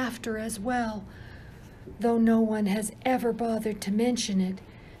also laughter as well. Though no one has ever bothered to mention it,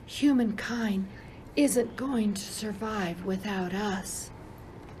 humankind isn't going to survive without us.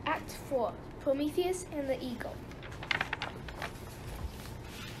 Act 4. Prometheus and the Eagle.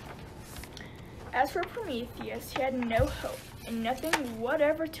 As for Prometheus, he had no hope and nothing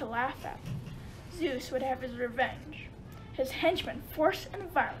whatever to laugh at. Zeus would have his revenge. His henchmen, force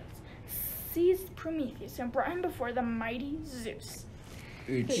and violence, seized Prometheus and brought him before the mighty Zeus.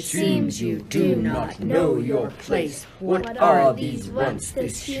 It seems you do not know your place. What are these once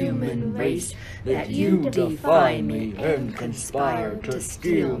this human race, that you defy me and conspire to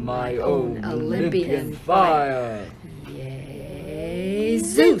steal my own Olympian fire? Yea,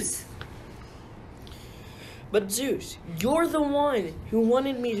 Zeus! But Zeus, you're the one who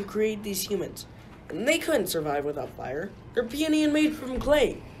wanted me to create these humans. And they couldn't survive without fire. They're puny and made from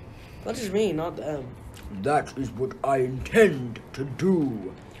clay. That is me, not them. That is what I intend to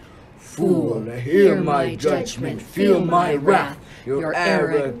do. Fool, hear my judgment, feel my wrath. Your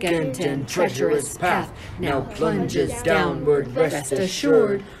arrogant and treacherous path now plunges downward, rest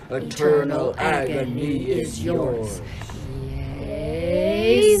assured. Eternal agony is yours.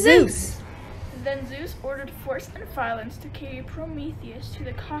 Yea, Zeus! Then Zeus ordered force and violence to carry Prometheus to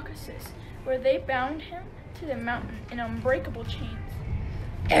the Caucasus, where they bound him to the mountain in unbreakable chains.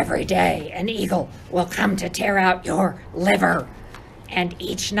 Every day an eagle will come to tear out your liver, and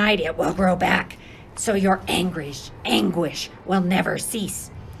each night it will grow back, so your anguish will never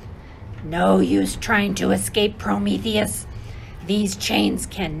cease. No use trying to escape, Prometheus. These chains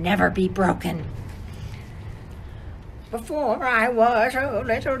can never be broken. Before I was a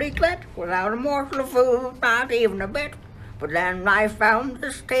little eaglet, without a morsel of food, not even a bit. But then I found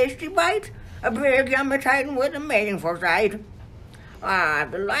this tasty bite, a big yummy titan with a mating foresight. Ah,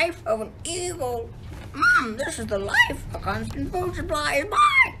 the life of an eagle. This is the life a constant food supply is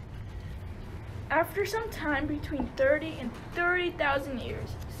mine. After some time, between 30 and 30,000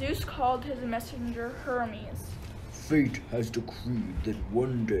 years, Zeus called his messenger Hermes. Fate has decreed that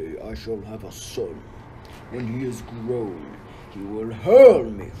one day I shall have a son. When he is grown, he will hurl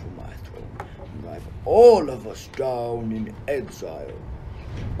me from my throne and drive all of us down in exile.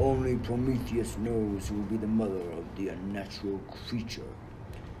 Only Prometheus knows who will be the mother of the unnatural creature.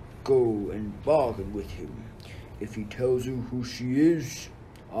 Go and bargain with him. If he tells you who she is,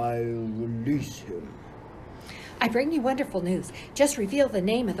 I'll release him. I bring you wonderful news. Just reveal the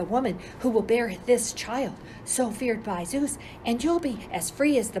name of the woman who will bear this child, so feared by Zeus, and you'll be as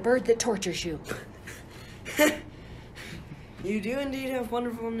free as the bird that tortures you. You do indeed have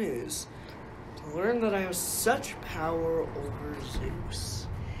wonderful news. To learn that I have such power over Zeus.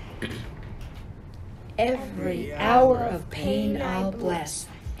 Every hour of pain I'll bless,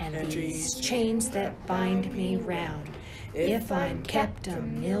 and these chains that bind me round. If I'm kept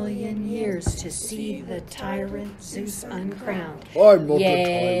 1,000,000 years to see the tyrant Zeus uncrowned. I'm not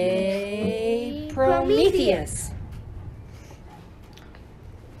Yea, Prometheus!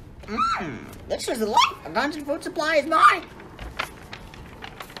 This is the life a constant food supply is mine.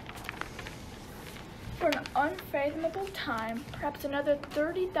 For an unfathomable time, perhaps another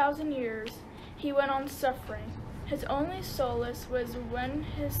 30,000 years, he went on suffering. His only solace was when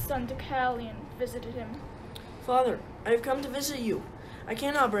his son Deucalion visited him. Father, I have come to visit you. I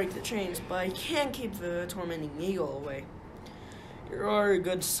cannot break the chains, but I can keep the tormenting eagle away. You are a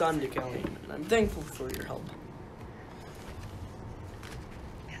good son, Deucalion, and I'm thankful for your help.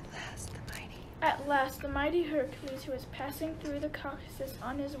 At last, the mighty Hercules, who was passing through the Caucasus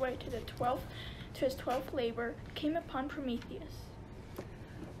on his way to his 12th labor, came upon Prometheus.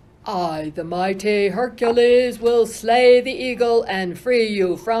 I, the mighty Hercules, will slay the eagle and free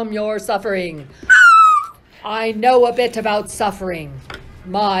you from your suffering. I know a bit about suffering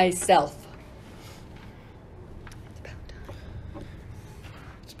myself.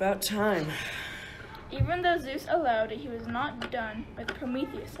 It's about time. Even though Zeus allowed it, he was not done with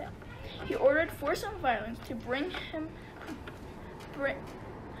Prometheus yet. He ordered force and violence to bring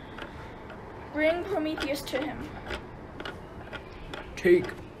Prometheus to him. Take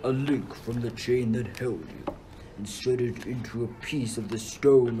a link from the chain that held you and set it into a piece of the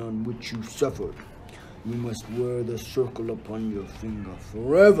stone on which you suffered. You must wear the circle upon your finger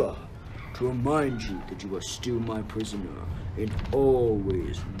forever to remind you that you are still my prisoner and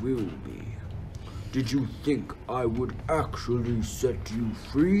always will be. Did you think I would actually set you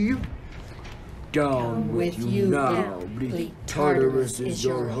free? Down with you now, bleak Tartarus is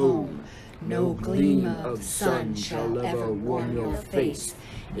your home. No gleam of sun shall ever warm your face.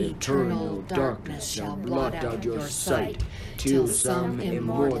 Eternal darkness shall blot out your sight, till some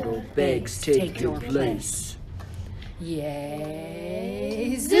immortal begs take your place.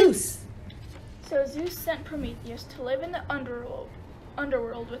 Yea, Zeus! So Zeus sent Prometheus to live in the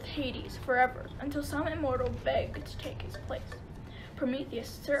underworld with Hades forever, until some immortal begged to take his place.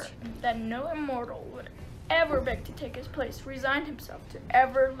 Prometheus, certain that no immortal would ever beg to take his place, resigned himself to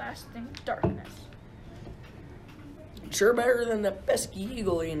everlasting darkness. Sure better than the pesky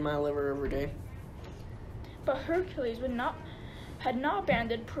eagle eating my liver every day. But Hercules had not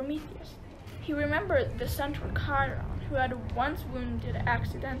abandoned Prometheus. He remembered the centaur Chiron, who had once wounded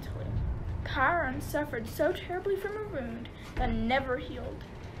accidentally. Chiron suffered so terribly from a wound that never healed.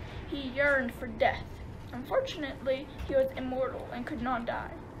 He yearned for death. Unfortunately, he was immortal and could not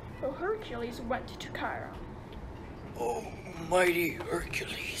die. So Hercules went to Chiron. Oh, mighty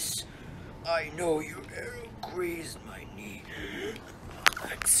Hercules, I know your arrow grazed my knee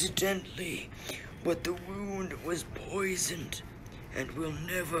accidentally, but the wound was poisoned and will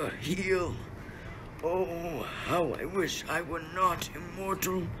never heal. Oh, how I wish I were not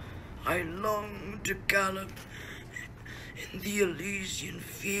immortal. I long to gallop in the Elysian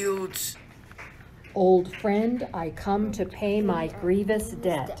fields. Old friend, I come to pay my grievous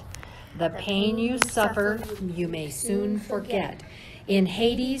debt. The pain you suffer, you may soon forget. In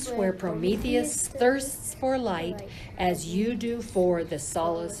Hades, where Prometheus thirsts for light, as you do for the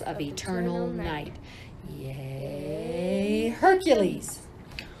solace of eternal night. Yea, Hercules!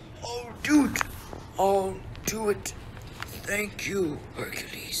 I'll do it. Thank you,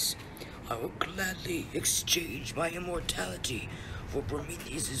 Hercules. I will gladly exchange my immortality for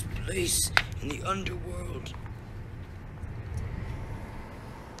Prometheus' place in the underworld.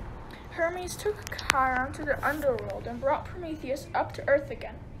 Hermes took Chiron to the underworld and brought Prometheus up to earth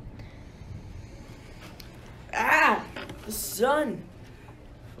again. Ah! The sun!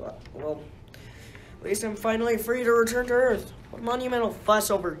 Well, at least I'm finally free to return to Earth. What monumental fuss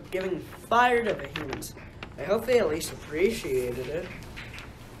over giving fire to the humans. I hope they at least appreciated it.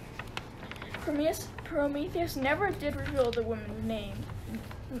 Prometheus never did reveal the woman's name,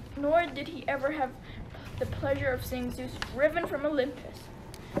 nor did he ever have the pleasure of seeing Zeus driven from Olympus.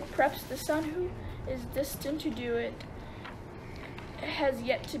 Perhaps the son who is destined to do it has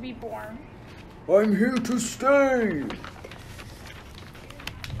yet to be born. I'm here to stay.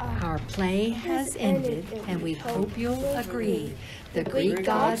 Our play has ended, and we hope you'll agree. The Greek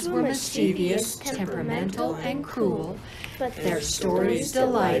gods were mischievous, temperamental, and cruel, but their stories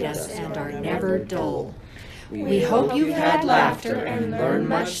delight us and are never dull. We hope you've had laughter and learned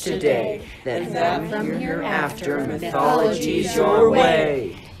much today, that from hereafter mythology's your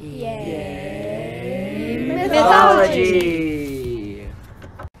way. Yay, mythology!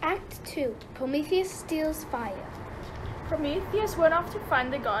 Act 2. Prometheus steals fire. Prometheus went off to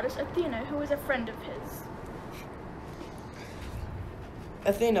find the goddess Athena, who was a friend of his.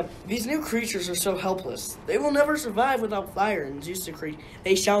 Athena, these new creatures are so helpless. They will never survive without fire, and Zeus decreed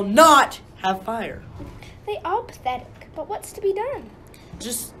they shall not have fire. They are pathetic, but what's to be done?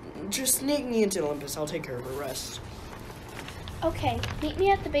 Just sneak me into Olympus. I'll take care of the rest. Okay, meet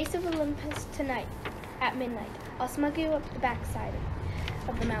me at the base of Olympus tonight at midnight. I'll smuggle you up the backside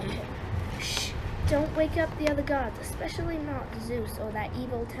of the mountain. Shh! Don't wake up the other gods, especially not Zeus or that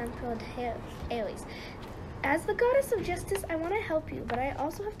evil-tempered Ares. As the goddess of justice, I want to help you, but I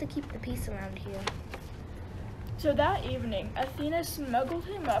also have to keep the peace around here. So that evening, Athena smuggled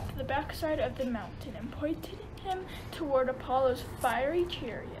him up the backside of the mountain and pointed him toward Apollo's fiery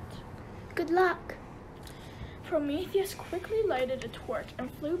chariot. Good luck. Prometheus quickly lighted a torch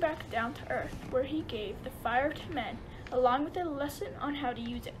and flew back down to Earth, where he gave the fire to men, along with a lesson on how to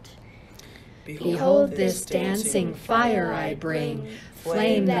use it. Behold this dancing fire I bring,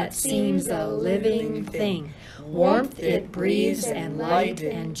 flame that seems a living thing. Warmth it breathes and light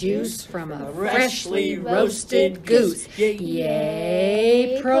and juice from a freshly roasted goose.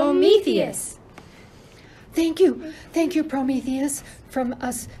 Yea, Prometheus! Thank you, Prometheus. From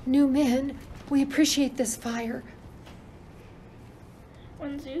us new men, we appreciate this fire.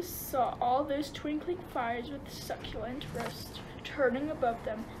 When Zeus saw all those twinkling fires with succulent roast turning above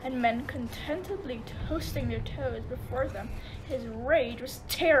them, and men contentedly toasting their toes before them, his rage was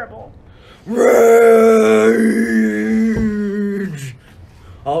terrible. Rage!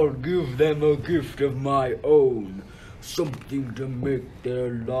 I'll give them a gift of my own, something to make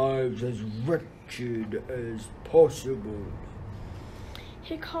their lives as wretched as possible.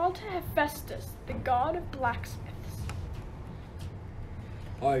 He called to Hephaestus, the god of blacksmiths.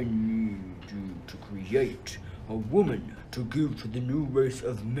 I need you to create a woman to give to the new race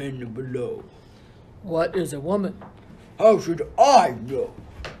of men below. What is a woman? How should I know?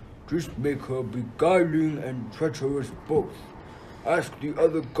 Just make her beguiling and treacherous both. Ask the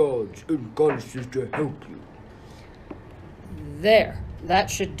other gods and goddesses to help you. There, that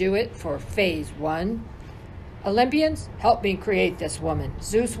should do it for phase 1. Olympians, help me create this woman.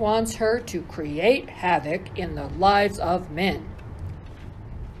 Zeus wants her to create havoc in the lives of men.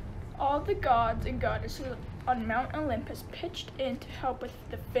 All the gods and goddesses on Mount Olympus pitched in to help with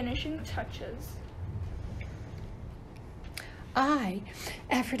the finishing touches. I,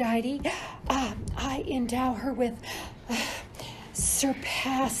 Aphrodite, I endow her with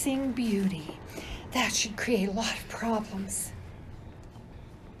surpassing beauty. That should create a lot of problems.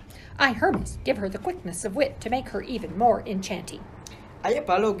 I, Hermes, give her the quickness of wit to make her even more enchanting. I,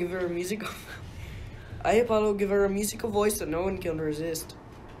 Apollo, give her a musical voice that no one can resist.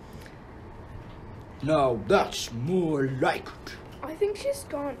 Now that's more like it. I think she's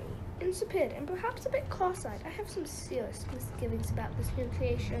scrawny, insipid, and perhaps a bit cross-eyed. I have some serious misgivings about this new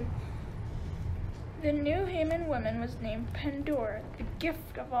creation. The new human woman was named Pandora, the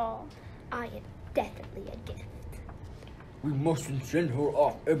gift of all. I am definitely a gift. We mustn't send her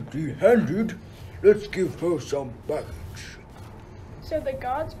off empty-handed. Let's give her some baggage. So the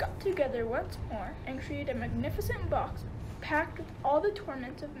gods got together once more and created a magnificent box packed with all the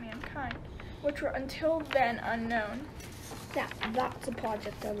torments of mankind, which were until then unknown. Now, that's a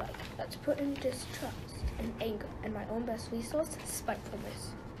project I like. That's put in distrust and anger, and my own best resource,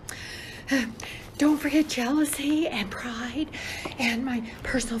 spitefulness. Don't forget jealousy and pride, and my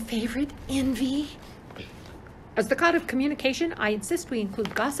personal favorite, envy. As the god of communication, I insist we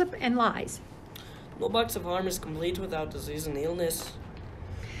include gossip and lies. No box of harm is complete without disease and illness.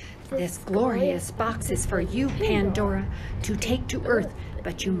 This glorious box is for you, Pandora, to take to Earth,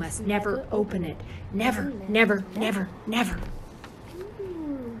 but you must never open it. Never, never, never, never.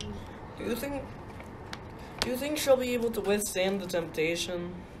 Do you think she'll be able to withstand the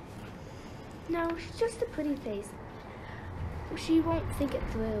temptation? No, she's just a pretty face. She won't think it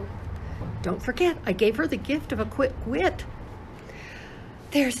through. Don't forget, I gave her the gift of a quick wit.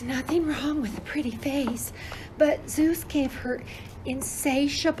 There's nothing wrong with a pretty face, but Zeus gave her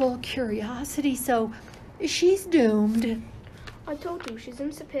insatiable curiosity, so she's doomed. I told you, she's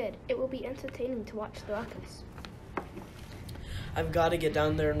insipid. It will be entertaining to watch the ruckus. I've got to get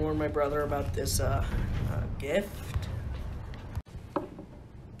down there and warn my brother about this gift.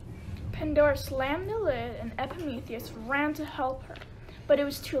 Pandora slammed the lid and Epimetheus ran to help her, but it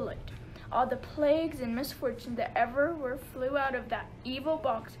was too late. All the plagues and misfortunes that ever were flew out of that evil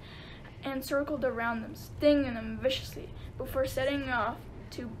box and circled around them, stinging them viciously before setting off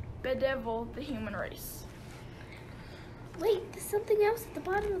to bedevil the human race. Wait, there's something else at the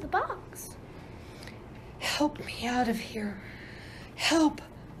bottom of the box. Help me out of here. Help.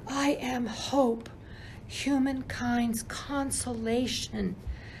 I am hope. Humankind's consolation.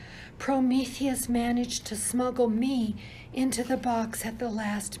 Prometheus managed to smuggle me into the box at the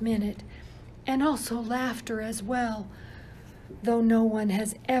last minute, and also laughter as well. Though no one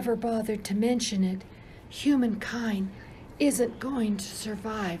has ever bothered to mention it, humankind isn't going to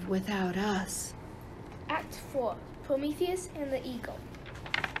survive without us. Act 4, Prometheus and the Eagle.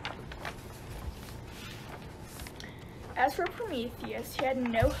 As for Prometheus, he had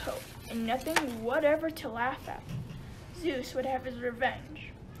no hope and nothing whatever to laugh at. Zeus would have his revenge.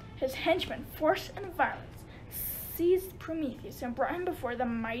 His henchmen, force and violence, seized Prometheus and brought him before the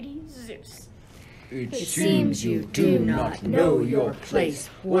mighty Zeus. It seems you do not know your place.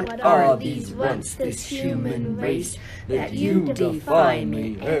 What are these once this human race, that you defy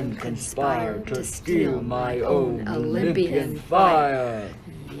me and conspire to steal my own Olympian fire?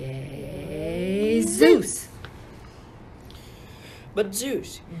 Yea, Zeus! But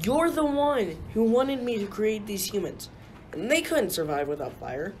Zeus, you're the one who wanted me to create these humans. And they couldn't survive without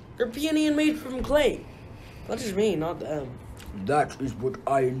fire. They're puny and made from clay. That is me, not them. That is what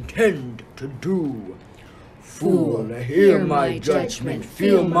I intend to do. Fool, hear my judgment,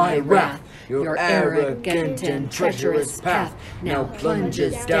 feel my wrath. Your arrogant and treacherous path now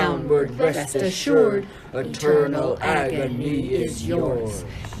plunges downward, rest assured. Eternal agony is yours.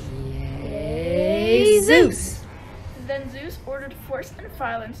 Yea, Zeus! Then Zeus ordered force and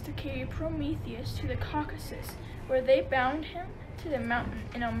violence to carry Prometheus to the Caucasus, where they bound him to the mountain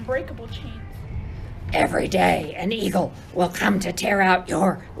in unbreakable chains. Every day an eagle will come to tear out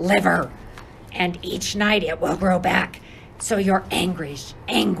your liver, and each night it will grow back, so your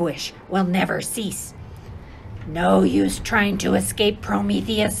anguish will never cease. No use trying to escape,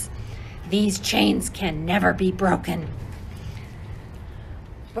 Prometheus. These chains can never be broken.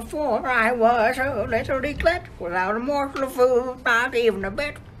 Before I was a little eaglet, without a morsel of food, not even a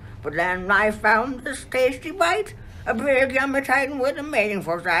bit. But then I found this tasty bite, a big yummy titan with a mating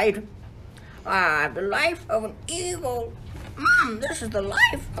foresight. Ah, the life of an eagle. This is the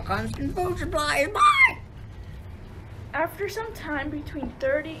life a constant food supply is by. After some time, between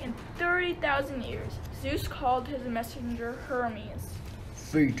 30 and 30,000 years, Zeus called his messenger Hermes.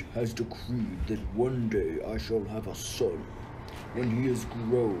 Fate has decreed that one day I shall have a son. When he is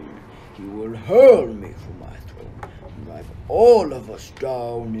grown, he will hurl me from my throne and drive all of us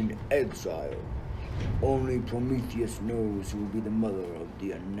down in exile. Only Prometheus knows who will be the mother of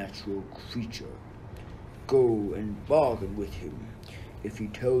the unnatural creature. Go and bargain with him. If he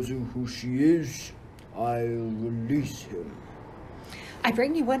tells you who she is, I'll release him. I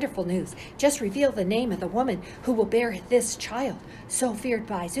bring you wonderful news. Just reveal the name of the woman who will bear this child, so feared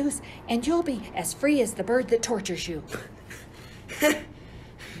by Zeus, and you'll be as free as the bird that tortures you.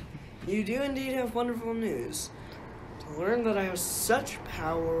 You do indeed have wonderful news. To learn that I have such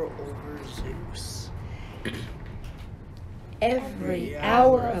power over Zeus. Every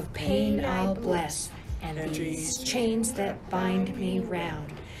hour of pain I'll bless, and these chains that bind me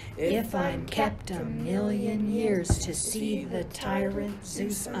round. If I'm kept 1,000,000 years to see the tyrant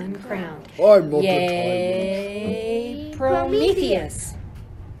Zeus uncrowned. I'm not Yay, Prometheus!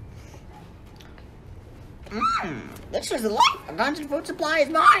 This is the life. A dungeon food supply is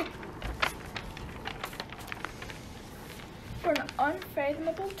mine. For an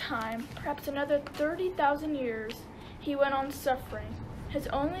unfathomable time, perhaps another 30,000 years, he went on suffering. His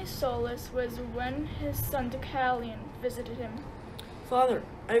only solace was when his son Deucalion visited him. Father,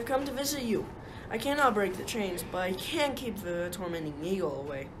 I have come to visit you. I cannot break the chains, but I can keep the tormenting eagle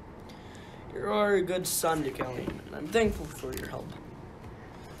away. You are a good son, Deucalion, and I'm thankful for your help.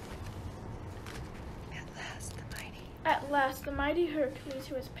 At last, the mighty Hercules,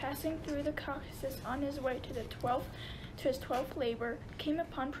 who was passing through the Caucasus on his way to his 12th labor, came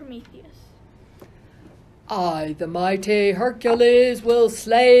upon Prometheus. I, the mighty Hercules, will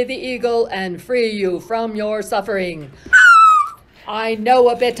slay the eagle and free you from your suffering. I know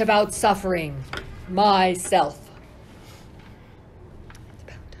a bit about suffering myself.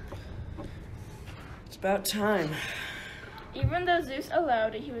 It's about time. Even though Zeus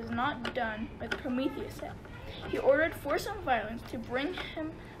allowed it, he was not done with Prometheus yet. He ordered force and violence to bring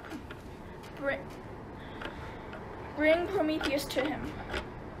Prometheus to him.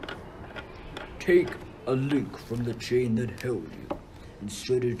 Take a link from the chain that held you and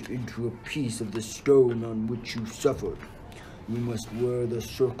set it into a piece of the stone on which you suffered. You must wear the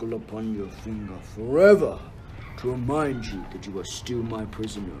circle upon your finger forever to remind you that you are still my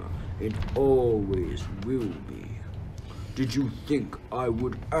prisoner and always will be. Did you think I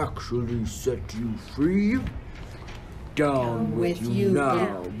would actually set you free? Down with you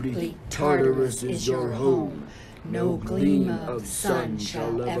now, bleak Tartarus is your home. No gleam of sun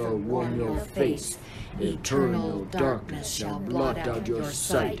shall ever warm your face. Eternal darkness shall blot out your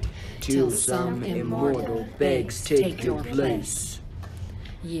sight, till some immortal begs take your place.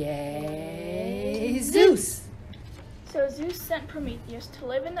 Yay, Zeus! So Zeus sent Prometheus to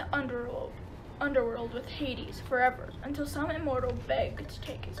live in the underworld with Hades forever, until some immortal begged to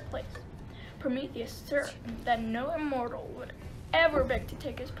take his place. Prometheus, certain that no immortal would ever beg to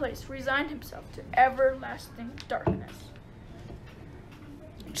take his place, resigned himself to everlasting darkness.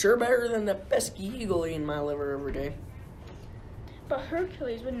 Sure better than the pesky eagle eating my liver every day. But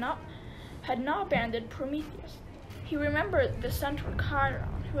Hercules had not abandoned Prometheus. He remembered the centaur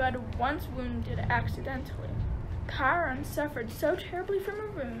Chiron, who had once wounded accidentally. Chiron suffered so terribly from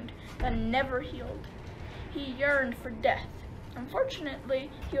a wound that never healed. He yearned for death. Unfortunately,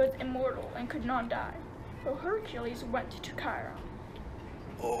 he was immortal and could not die. So Hercules went to Chiron.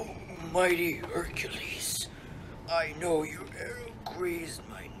 Oh, mighty Hercules, I know your arrow grazed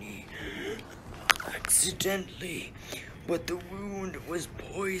my knee accidentally, but the wound was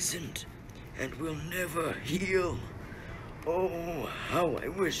poisoned and will never heal. Oh, how I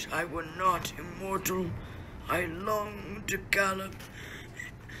wish I were not immortal. I long to gallop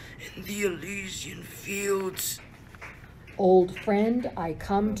in the Elysian fields. Old friend, I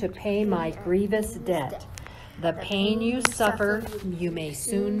come to pay my grievous debt. The pain you suffer, you may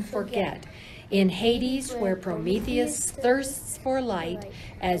soon forget. In Hades, where Prometheus thirsts for light,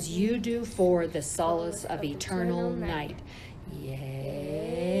 as you do for the solace of eternal night.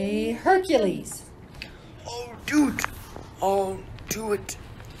 Yay, Hercules! Oh, dude, I'll do it.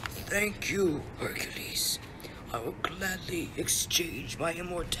 Thank you, Hercules. I will gladly exchange my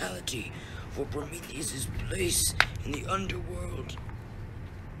immortality for Prometheus's place in the underworld.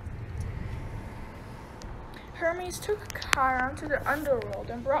 Hermes took Chiron to the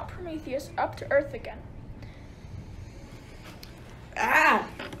underworld and brought Prometheus up to earth again. Ah!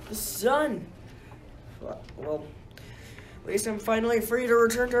 The sun! Well, at least I'm finally free to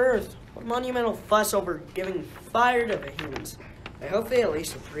return to Earth. What monumental fuss over giving fire to the humans. I hope they at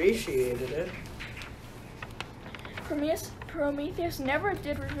least appreciated it. Prometheus never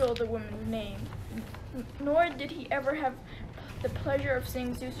did reveal the woman's name, nor did he ever have the pleasure of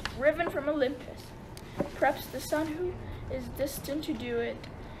seeing Zeus driven from Olympus. Perhaps the son who is destined to do it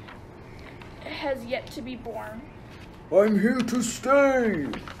has yet to be born. I'm here to stay.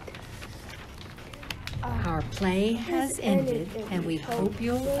 Our play has ended, and we hope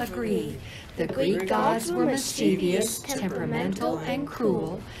you'll agree. The Greek gods were mischievous, temperamental, and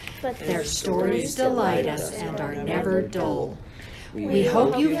cruel, but their stories delight us and are never dull. We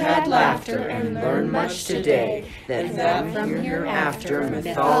hope you've had laughter and learned much today, that from hereafter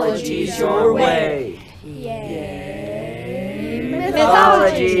mythology's your way. Yay!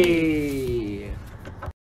 Mythology!